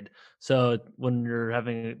interconnected. So when you're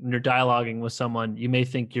dialoguing with someone, you may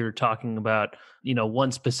think you're talking about,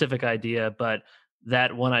 one specific idea, but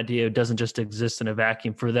that one idea doesn't just exist in a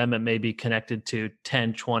vacuum. For them, it may be connected to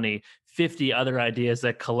 10, 20, 50 other ideas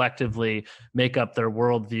that collectively make up their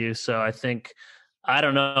worldview. So I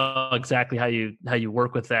don't know exactly how you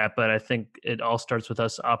work with that, but I think it all starts with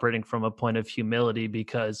us operating from a point of humility,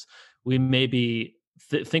 because we maybe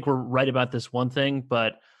think we're right about this one thing,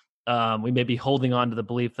 but we may be holding on to the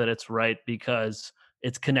belief that it's right because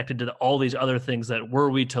it's connected to all these other things that, were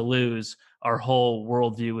we to lose, our whole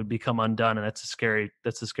worldview would become undone, and that's a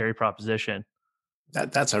scary proposition.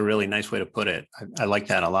 That's a really nice way to put it. I like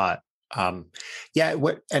that a lot. And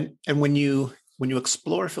when you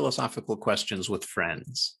explore philosophical questions with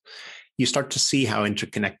friends, you start to see how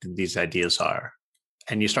interconnected these ideas are,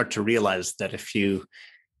 and you start to realize that if you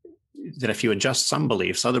adjust some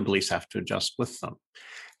beliefs, other beliefs have to adjust with them.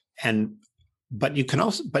 But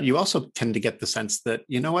you also tend to get the sense that,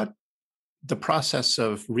 the process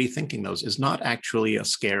of rethinking those is not actually a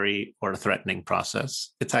scary or a threatening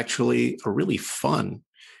process. It's actually a really fun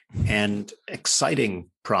and exciting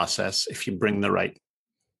process if you bring the right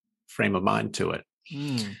frame of mind to it.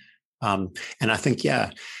 And I think,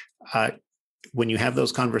 when you have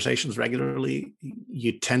those conversations regularly,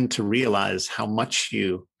 you tend to realize how much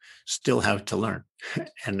you still have to learn,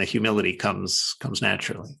 and the humility comes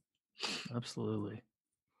naturally. Absolutely.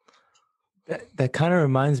 That kind of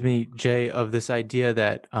reminds me, Jay, of this idea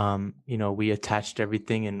that we attached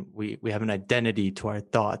everything and we have an identity to our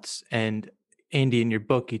thoughts. And Andy, in your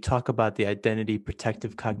book, you talk about the identity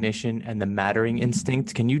protective cognition and the mattering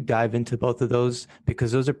instinct. Can you dive into both of those?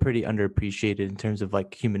 Because those are pretty underappreciated in terms of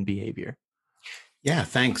like human behavior. Yeah,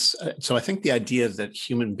 thanks. So I think the idea that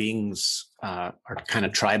human beings are kind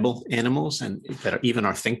of tribal animals, and that even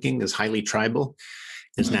our thinking is highly tribal,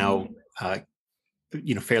 is now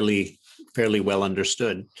fairly well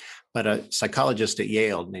understood. But a psychologist at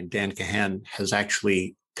Yale named Dan Kahan has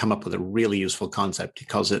actually come up with a really useful concept. He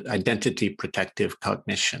calls it identity protective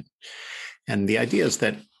cognition. And the idea is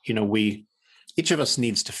that, each of us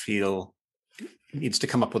needs to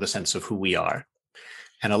come up with a sense of who we are.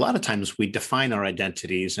 And a lot of times we define our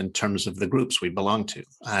identities in terms of the groups we belong to.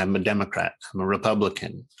 I'm a Democrat, I'm a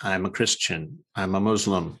Republican, I'm a Christian, I'm a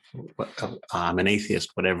Muslim, I'm an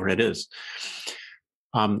atheist, whatever it is.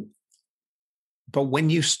 But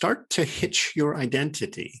when you start to hitch your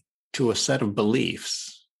identity to a set of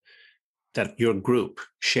beliefs that your group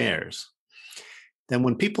shares, then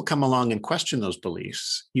when people come along and question those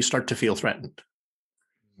beliefs, you start to feel threatened.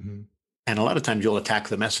 Mm-hmm. And a lot of times you'll attack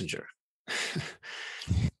the messenger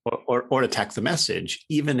or attack the message,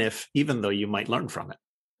 even though you might learn from it.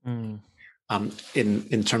 Mm.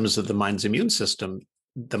 In terms of the mind's immune system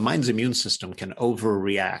can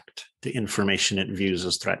overreact to information it views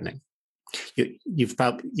as threatening. You've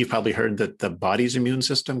probably heard that the body's immune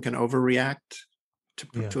system can overreact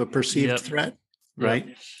to a perceived threat,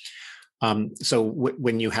 right? So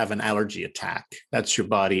when you have an allergy attack, that's your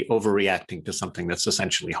body overreacting to something that's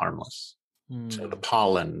essentially harmless. So the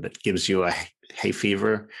pollen that gives you a hay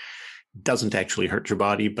fever doesn't actually hurt your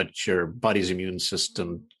body, but your body's immune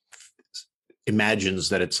system imagines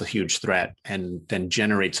that it's a huge threat and then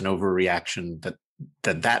generates an overreaction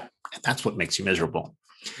that's what makes you miserable.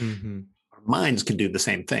 Mm-hmm. Our minds can do the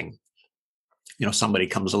same thing. Somebody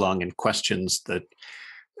comes along and questions the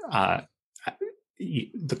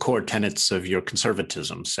core tenets of your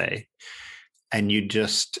conservatism, say, and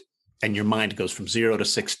your mind goes from 0 to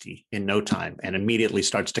 60 in no time and immediately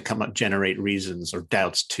starts to generate reasons or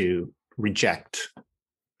doubts to reject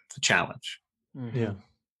the challenge. Mm-hmm. Yeah.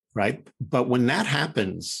 Right. But when that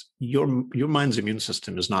happens, your mind's immune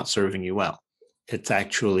system is not serving you well. It's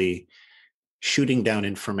actually shooting down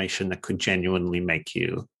information that could genuinely make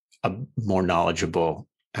you a more knowledgeable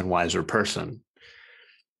and wiser person.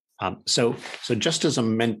 So just as a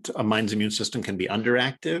mind's immune system can be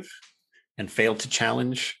underactive and fail to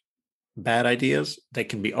challenge bad ideas, they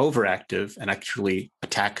can be overactive and actually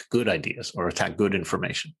attack good ideas or attack good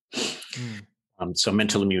information. So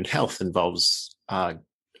mental immune health involves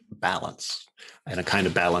balance, and a kind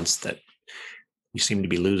of balance that we seem to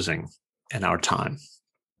be losing in our time.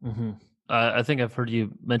 Mm-hmm. I think I've heard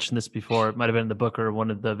you mention this before. It might have been in the book or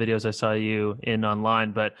one of the videos I saw you in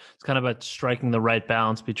online, but it's kind of about striking the right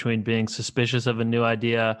balance between being suspicious of a new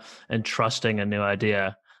idea and trusting a new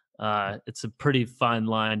idea. It's a pretty fine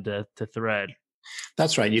line to thread.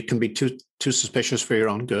 That's right. You can be too suspicious for your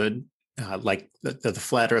own good, like the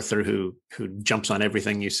flat earther who jumps on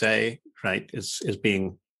everything you say, right, is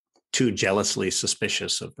being too jealously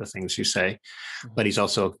suspicious of the things you say. Mm-hmm. But he's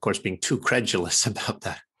also, of course, being too credulous about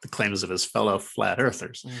the claims of his fellow flat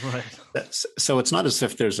earthers. Right. So it's not as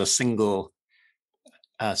if there's a single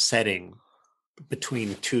setting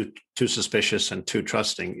between too suspicious and too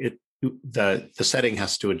trusting. The setting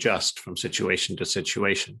has to adjust from situation to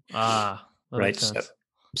situation. Right.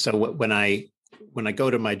 So when I go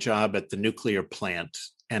to my job at the nuclear plant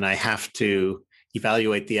and I have to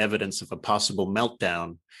evaluate the evidence of a possible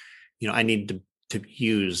meltdown, I need to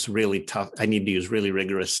use really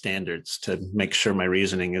rigorous standards to make sure my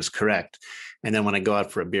reasoning is correct. And then when I go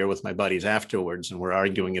out for a beer with my buddies afterwards and we're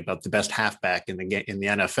arguing about the best halfback in the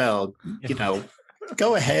NFL,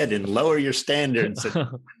 go ahead and lower your standards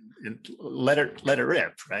and let it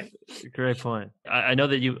rip, right? Great point. I know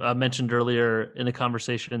that you mentioned earlier in the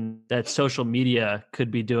conversation that social media could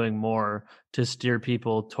be doing more to steer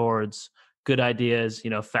people towards good ideas,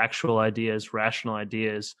 factual ideas, rational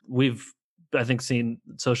ideas. We've, I think, seen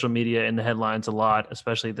social media in the headlines a lot,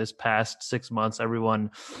 especially this past 6 months. Everyone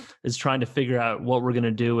is trying to figure out what we're going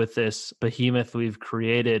to do with this behemoth we've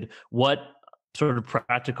created. What sort of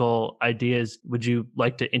practical ideas would you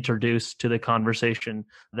like to introduce to the conversation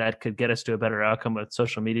that could get us to a better outcome with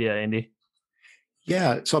social media, Andy?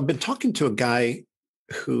 Yeah. So I've been talking to a guy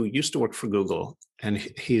who used to work for Google, and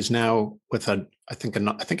he's now with I think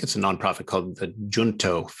it's a nonprofit called the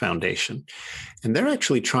Junto Foundation, and they're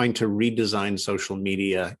actually trying to redesign social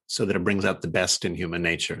media so that it brings out the best in human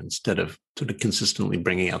nature instead of sort of consistently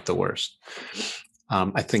bringing out the worst.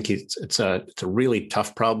 I think it's a really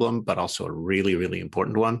tough problem, but also a really, really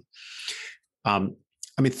important one. I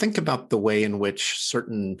mean, think about the way in which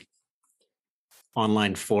certain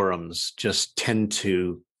online forums just tend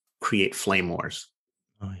to create flame wars.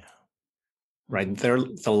 Oh yeah. Right.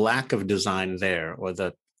 The lack of design there,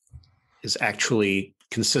 is actually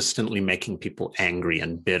consistently making people angry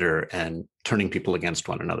and bitter and turning people against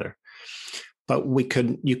one another. But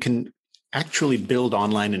you can actually build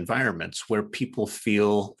online environments where people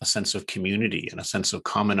feel a sense of community and a sense of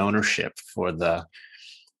common ownership for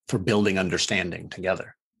building understanding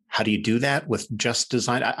together. How do you do that with just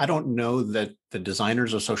design? I don't know that the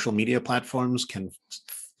designers of social media platforms can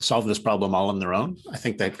solve this problem all on their own. I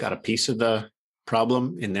think they've got a piece of the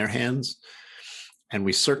problem in their hands. And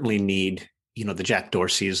we certainly need, the Jack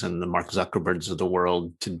Dorseys and the Mark Zuckerbergs of the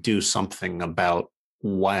world to do something about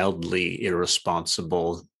wildly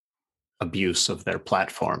irresponsible abuse of their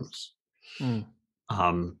platforms.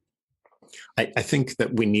 I think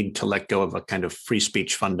that we need to let go of a kind of free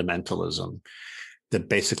speech fundamentalism that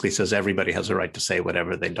basically says everybody has a right to say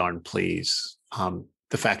whatever they darn please.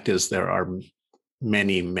 The fact is there are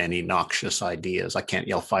many, many noxious ideas. I can't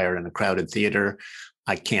yell fire in a crowded theater.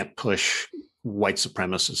 I can't push white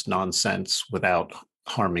supremacist nonsense without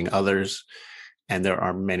harming others. And there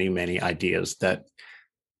are many, many ideas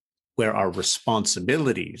where our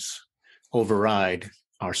responsibilities override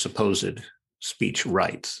our supposed speech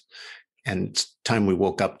rights. And it's time we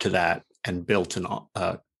woke up to that and built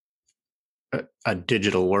a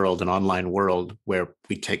digital world, an online world where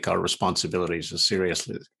we take our responsibilities as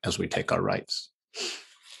seriously as we take our rights.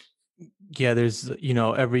 Yeah, there's,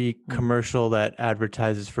 every commercial that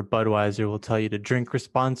advertises for Budweiser will tell you to drink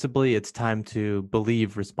responsibly. It's time to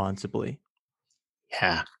believe responsibly.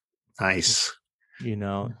 Yeah, nice.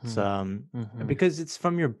 It's because it's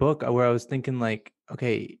from your book where I was thinking like,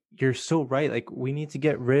 okay, you're so right. Like we need to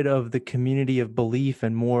get rid of the community of belief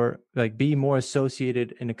and be more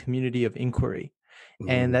associated in a community of inquiry.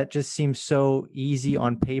 And that just seems so easy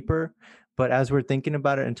on paper. But as we're thinking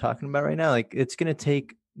about it and talking about it right now, like it's going to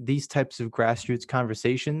take these types of grassroots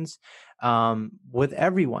conversations with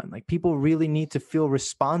everyone. Like people really need to feel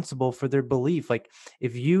responsible for their belief. Like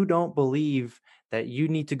if you don't believe that you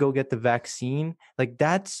need to go get the vaccine, like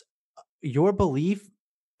that's your belief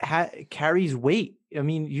carries weight. I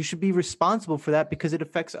mean, you should be responsible for that because it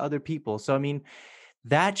affects other people. So, I mean,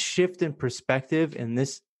 that shift in perspective in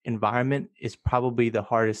this environment is probably the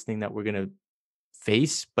hardest thing that we're going to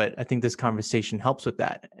face, but I think this conversation helps with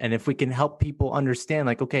that. And if we can help people understand,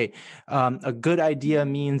 like, okay, a good idea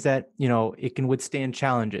means that, it can withstand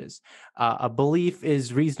challenges. A belief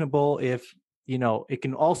is reasonable if, it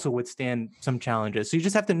can also withstand some challenges. So you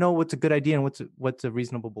just have to know what's a good idea and what's a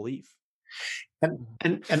reasonable belief.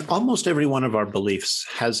 And almost every one of our beliefs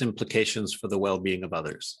has implications for the well-being of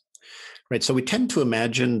others, right? So we tend to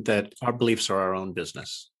imagine that our beliefs are our own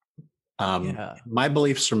business. My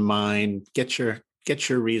beliefs are mine. Get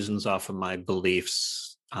your reasons off of my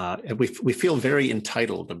beliefs. And we feel very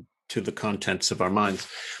entitled to the contents of our minds,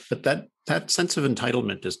 but that sense of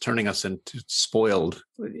entitlement is turning us into spoiled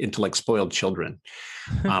children.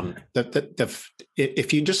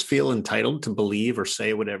 If you just feel entitled to believe or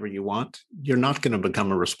say whatever you want, you're not going to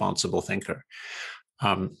become a responsible thinker.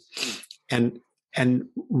 And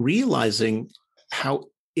realizing how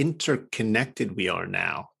interconnected we are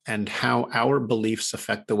now and how our beliefs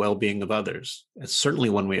affect the well-being of others, certainly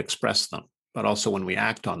when we express them, but also when we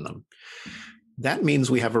act on them. That means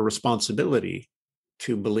we have a responsibility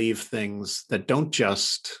to believe things that don't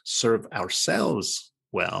just serve ourselves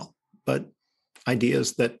well, but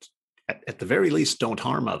ideas that at the very least don't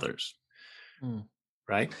harm others.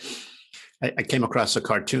 Right? I came across a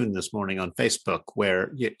cartoon this morning on Facebook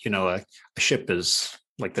where, a ship is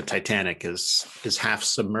like the Titanic is half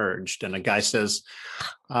submerged. And a guy says,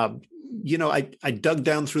 I dug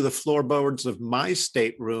down through the floorboards of my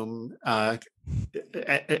stateroom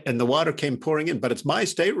and the water came pouring in, but it's my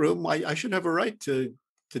stateroom. I should have a right to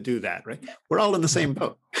do that, right? We're all in the same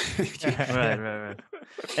boat. Right.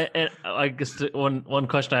 And I guess one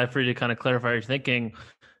question I have for you to kind of clarify your thinking,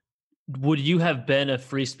 would you have been a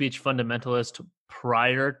free speech fundamentalist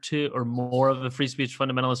prior to, or more of a free speech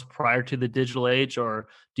fundamentalist prior to the digital age? Or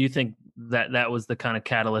do you think that was the kind of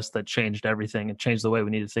catalyst that changed everything and changed the way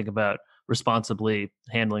we need to think about responsibly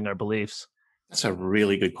handling our beliefs? That's a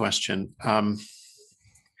really good question.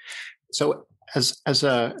 So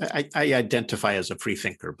I identify as a free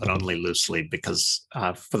thinker, but only loosely, because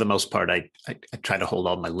for the most part, I try to hold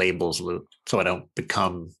all my labels loose so I don't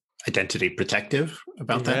become identity protective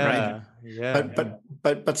about that, right? Yeah.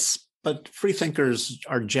 But free thinkers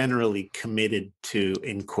are generally committed to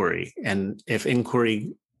inquiry, and if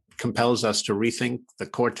inquiry compels us to rethink the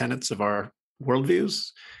core tenets of our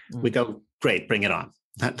worldviews, we go, great, bring it on.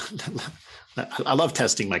 I love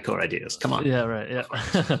testing my core ideas. Come on. Yeah, right. Yeah.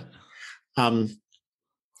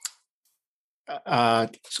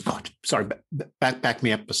 Sorry, back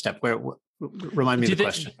me up a step. Remind me of the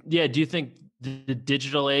question. Yeah. Do you think the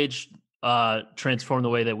digital age transformed the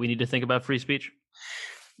way that we need to think about free speech?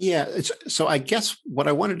 Yeah. So I guess what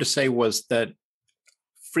I wanted to say was that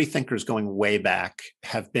free thinkers going way back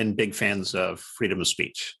have been big fans of freedom of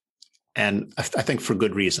speech. And I think for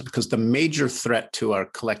good reason, because the major threat to our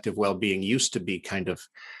collective well-being used to be kind of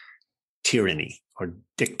tyranny or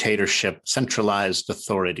dictatorship, centralized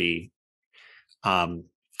authority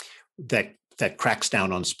that cracks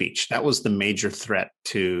down on speech. That was the major threat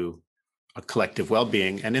to a collective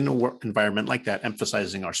well-being. And in an environment like that,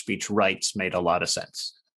 emphasizing our speech rights made a lot of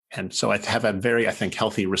sense. And so I have a very, I think,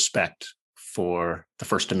 healthy respect for the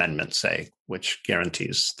First Amendment, say, which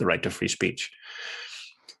guarantees the right to free speech.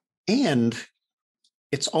 And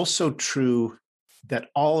it's also true that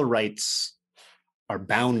all rights are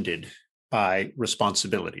bounded by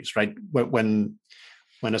responsibilities, right? When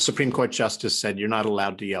a Supreme Court justice said you're not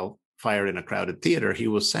allowed to yell fire in a crowded theater, he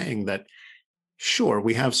was saying that, sure,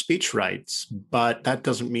 we have speech rights, but that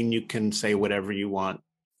doesn't mean you can say whatever you want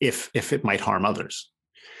if it might harm others.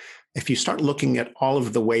 If you start looking at all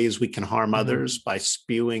of the ways we can harm others by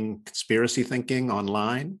spewing conspiracy thinking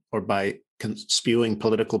online or by spewing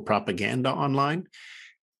political propaganda online,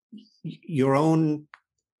 your own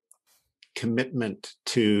commitment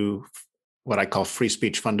to what I call free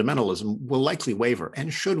speech fundamentalism will likely waver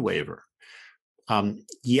and should waver.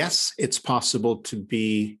 Yes, it's possible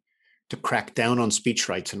to crack down on speech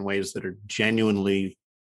rights in ways that are genuinely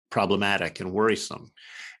problematic and worrisome.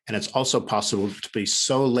 And it's also possible to be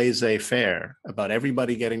so laissez-faire about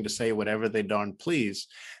everybody getting to say whatever they darn please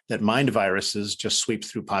that mind viruses just sweep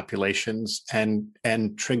through populations and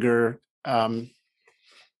trigger genocides.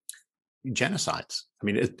 I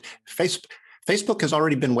mean, Facebook has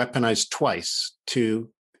already been weaponized twice to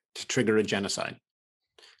trigger a genocide.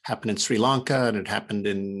 Happened in Sri Lanka and it happened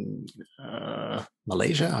in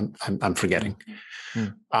Malaysia. I'm forgetting.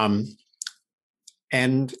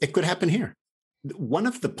 And it could happen here. One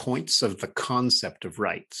of the points of the concept of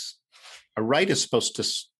rights, a right is supposed to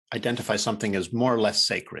identify something as more or less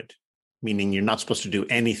sacred, meaning you're not supposed to do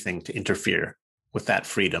anything to interfere with that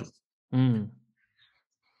freedom.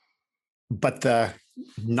 But the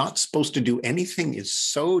not supposed to do anything is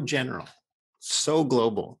so general, so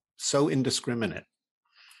global, so indiscriminate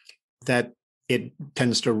that it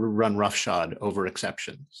tends to run roughshod over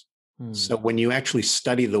exceptions. So when you actually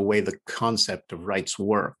study the way the concept of rights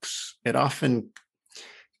works, it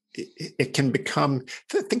can become,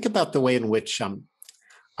 think about the way in which a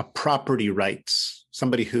property rights,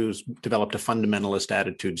 somebody who's developed a fundamentalist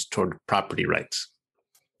attitude toward property rights.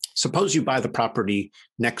 Suppose you buy the property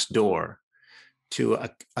next door to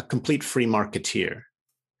a complete free marketeer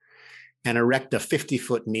and erect a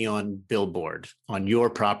 50-foot neon billboard on your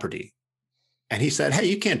property. And he said, hey,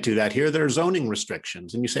 you can't do that here. There are zoning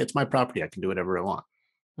restrictions. And you say, it's my property. I can do whatever I want.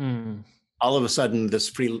 All of a sudden,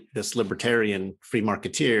 this libertarian free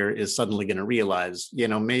marketeer is suddenly going to realize,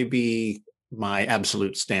 maybe my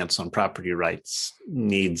absolute stance on property rights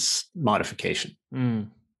needs modification.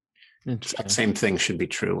 That same thing should be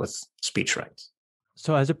true with speech rights.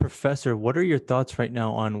 So as a professor, what are your thoughts right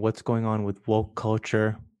now on what's going on with woke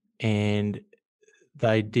culture and the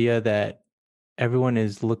idea that everyone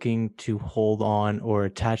is looking to hold on or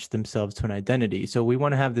attach themselves to an identity? So we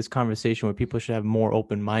want to have this conversation where people should have more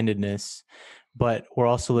open-mindedness, but we're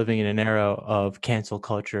also living in an era of cancel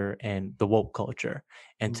culture and the woke culture.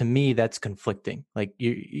 And to me, that's conflicting. Like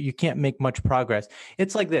you can't make much progress.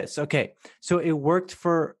 It's like this. Okay. So it worked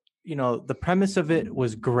for, the premise of it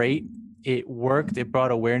was great. It worked. It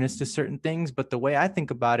brought awareness to certain things. But the way I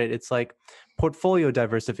think about it, it's like portfolio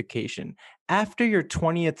diversification. After your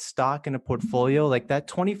 20th stock in a portfolio, like that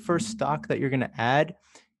 21st stock that you're going to add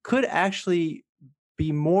could actually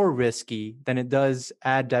be more risky than it does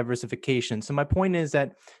add diversification. So my point is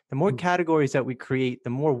that the more categories that we create,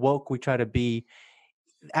 the more woke we try to be.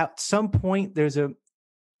 At some point, there's a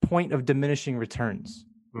point of diminishing returns.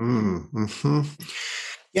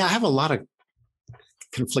 Yeah, I have a lot of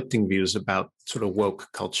conflicting views about sort of woke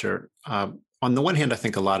culture. on the one hand, I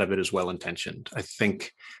think a lot of it is well-intentioned. I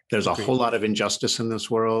think there's a whole lot of injustice in this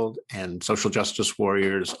world, and social justice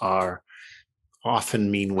warriors are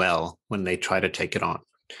often mean well when they try to take it on.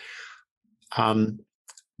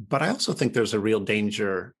 But I also think there's a real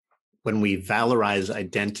danger when we valorize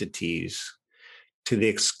identities to the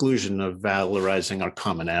exclusion of valorizing our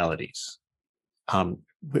commonalities. I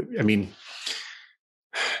mean,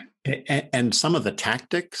 and some of the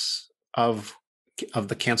tactics of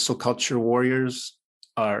the cancel culture warriors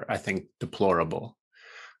are, I think, deplorable.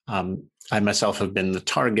 I myself have been the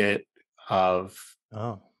target of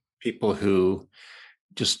people who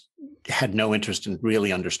just had no interest in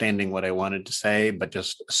really understanding what I wanted to say, but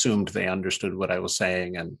just assumed they understood what I was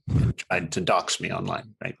saying and tried to dox me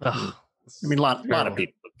online, right? I mean, a lot of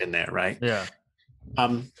people have been there, right? Yeah.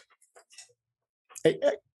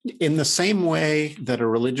 In the same way that a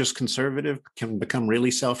religious conservative can become really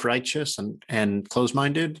self-righteous and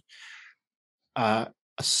close-minded, a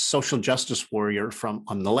social justice warrior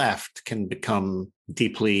on the left can become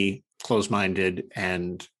deeply close-minded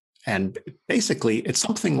and basically it's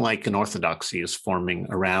something like an orthodoxy is forming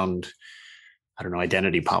around, I don't know,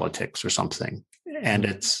 identity politics or something. And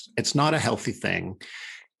it's not a healthy thing.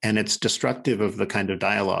 And it's destructive of the kind of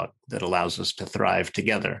dialogue that allows us to thrive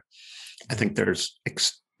together. I think there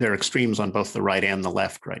are extremes on both the right and the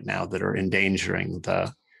left right now that are endangering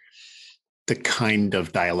the kind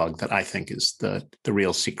of dialogue that I think is the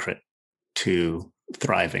real secret to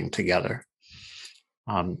thriving together.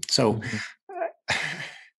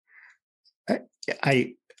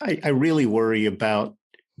 I really worry about,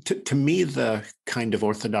 to me, the kind of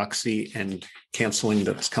orthodoxy and canceling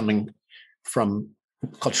that's coming from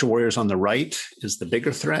culture warriors on the right is the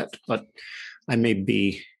bigger threat, but I may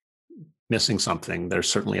be missing something. There's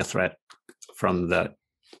certainly a threat from the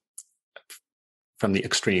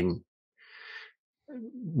extreme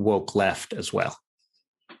woke left as well.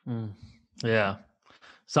 Yeah.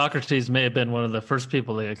 Socrates may have been one of the first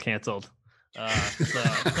people that get canceled.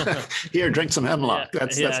 Here, drink some hemlock. Yeah,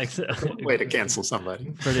 that's a way to cancel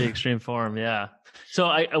somebody. Pretty extreme form, yeah. So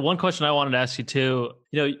one question I wanted to ask you too,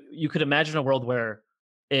 you could imagine a world where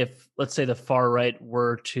if, let's say, the far right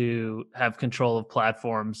were to have control of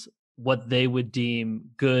platforms, what they would deem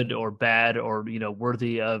good or bad or,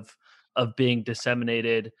 worthy of being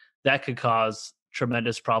disseminated, that could cause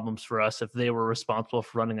tremendous problems for us if they were responsible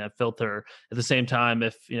for running that filter. At the same time,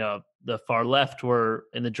 if the far left were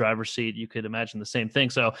in the driver's seat, you could imagine the same thing.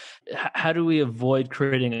 So how do we avoid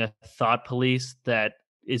creating a thought police that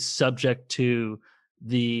is subject to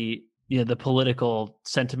the political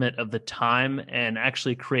sentiment of the time and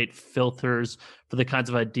actually create filters for the kinds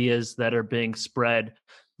of ideas that are being spread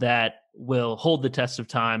that will hold the test of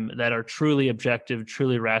time, that are truly objective,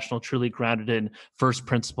 truly rational, truly grounded in first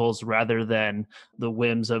principles rather than the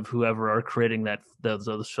whims of whoever are creating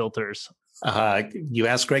those filters? You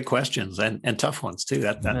ask great questions and tough ones too.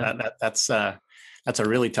 That's a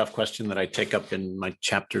really tough question that I take up in my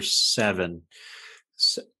chapter 7.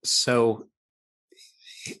 So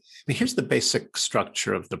here's the basic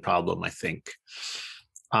structure of the problem, I think.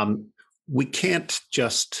 We can't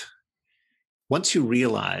just, once you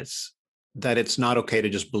realize that it's not okay to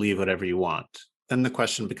just believe whatever you want, then the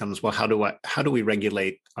question becomes, well, how do we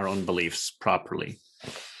regulate our own beliefs properly?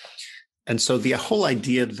 And so the whole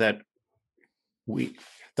idea that we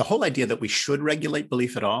should regulate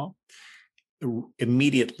belief at all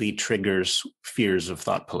immediately triggers fears of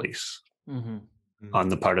thought police on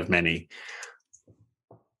the part of many.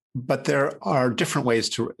 But there are different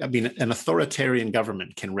ways an authoritarian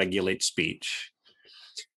government can regulate speech.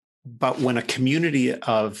 But when a community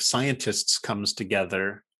of scientists comes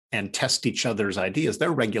together and test each other's ideas,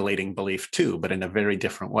 they're regulating belief too, but in a very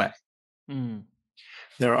different way.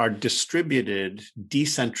 There are distributed,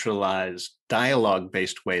 decentralized,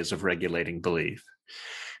 dialogue-based ways of regulating belief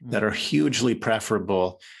that are hugely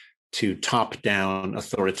preferable to top-down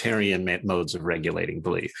authoritarian modes of regulating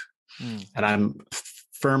belief. And I'm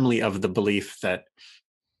firmly of the belief that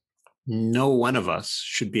no one of us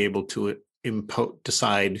should be able to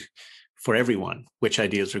decide for everyone which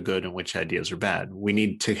ideas are good and which ideas are bad. We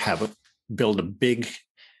need to build a big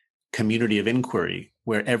community of inquiry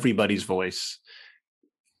where everybody's voice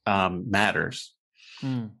matters,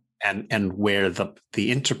 and where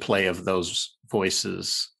the interplay of those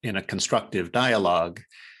voices in a constructive dialogue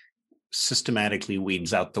systematically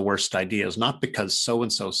weeds out the worst ideas, not because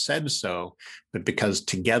so-and-so said so, but because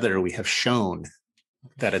together we have shown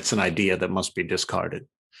that it's an idea that must be discarded.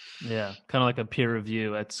 Yeah, kind of like a peer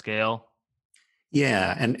review at scale.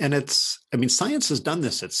 Yeah, and science has done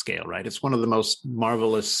this at scale, right? It's one of the most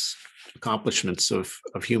marvelous accomplishments of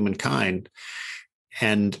humankind.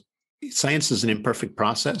 And science is an imperfect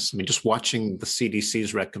process. I mean, just watching the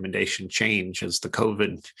CDC's recommendation change as the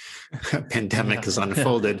COVID pandemic has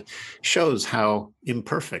unfolded shows how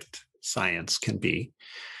imperfect science can be.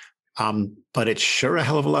 But it's sure a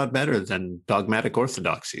hell of a lot better than dogmatic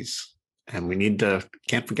orthodoxies. And we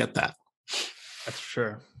can't forget that. That's for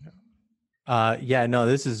sure.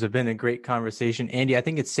 This has been a great conversation. Andy, I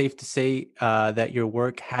think it's safe to say that your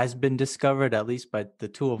work has been discovered, at least by the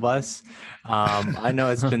two of us. I know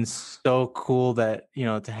it's been so cool that,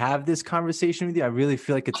 to have this conversation with you. I really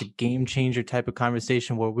feel like it's a game changer type of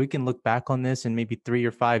conversation where we can look back on this in maybe 3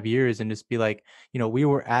 or 5 years and just be like, we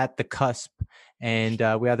were at the cusp and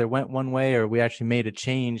we either went one way or we actually made a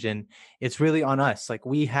change. And it's really on us. Like,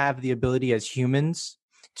 we have the ability as humans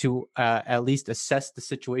to at least assess the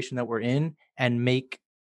situation that we're in and make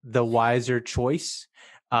the wiser choice.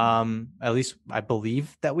 At least I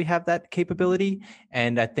believe that we have that capability.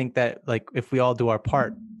 And I think that, like, if we all do our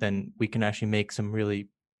part, then we can actually make some really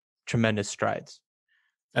tremendous strides.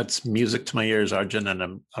 That's music to my ears, Arjun.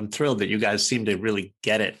 And I'm thrilled that you guys seem to really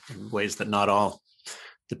get it in ways that not all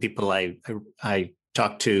the people I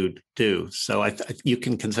talk to do. So you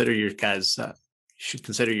can consider should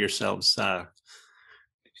consider yourselves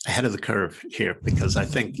ahead of the curve here, because I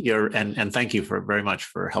think and thank you very much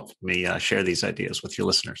for helping me share these ideas with your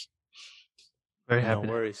listeners. Very happy.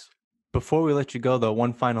 No worries. Before we let you go, though,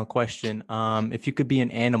 one final question. If you could be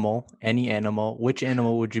an animal, any animal, which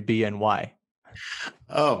animal would you be and why?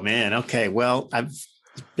 Oh, man. Okay. Well, I've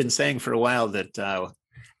been saying for a while that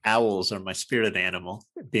owls are my spirit animal,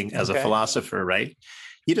 being as a philosopher, right?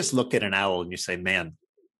 You just look at an owl and you say, man,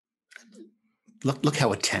 look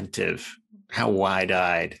how attentive, how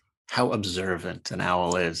wide-eyed, how observant an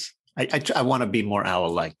owl is. I want to be more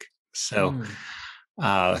owl-like. So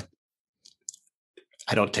I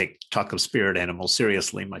don't talk of spirit animals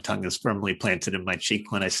seriously. My tongue is firmly planted in my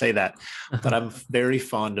cheek when I say that. But I'm very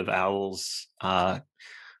fond of owls.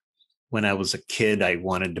 When I was a kid, I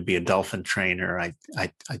wanted to be a dolphin trainer.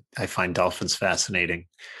 I find dolphins fascinating.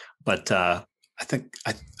 But I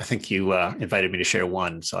think you invited me to share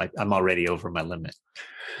one, so I'm already over my limit.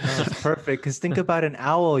 That's perfect. Because think about an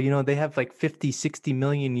owl, they have like 50, 60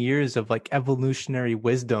 million years of like evolutionary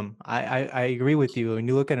wisdom. I agree with you. When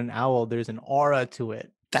you look at an owl, there's an aura to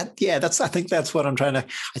it. I think that's what I'm trying to.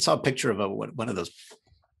 I saw a picture of one of those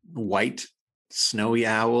white snowy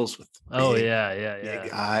owls with big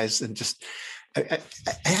eyes, and just I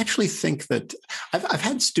actually think that I've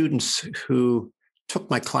had students who took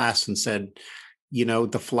my class and said,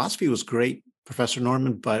 the philosophy was great, Professor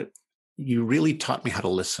Norman, but you really taught me how to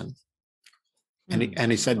listen.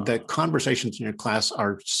 And he said the conversations in your class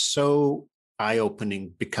are so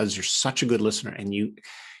eye-opening because you're such a good listener, and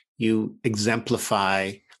you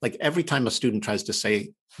exemplify, like, every time a student tries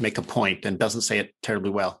to make a point and doesn't say it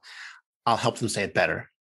terribly well, I'll help them say it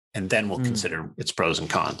better. And then we'll consider its pros and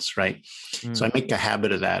cons, right? So I make a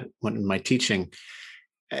habit of that in my teaching.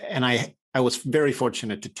 And I was very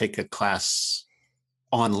fortunate to take a class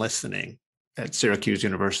on listening at Syracuse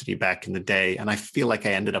University back in the day. And I feel like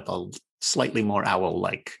I ended up a slightly more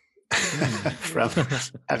owl-like from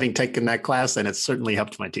having taken that class, and it's certainly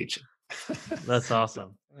helped my teaching. That's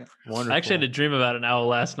awesome. Wonderful. I actually had a dream about an owl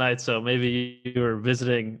last night, so maybe you were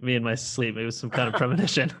visiting me in my sleep. Maybe it was some kind of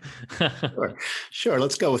premonition. Sure.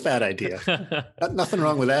 Let's go with that idea. Nothing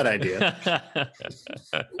wrong with that idea.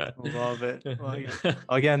 Love it. Well,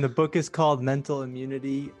 again, the book is called Mental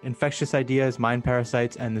Immunity, Infectious Ideas,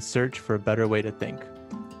 Mind-Parasites, and the Search for a Better Way to Think.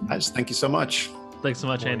 Guys, thank you so much. Thanks so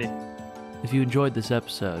much, Andy. If you enjoyed this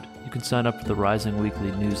episode, you can sign up for the Rising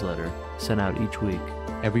Weekly newsletter sent out each week.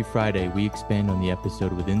 Every Friday, we expand on the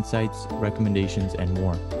episode with insights, recommendations, and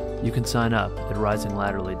more. You can sign up at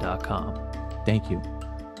risinglatterly.com. Thank you.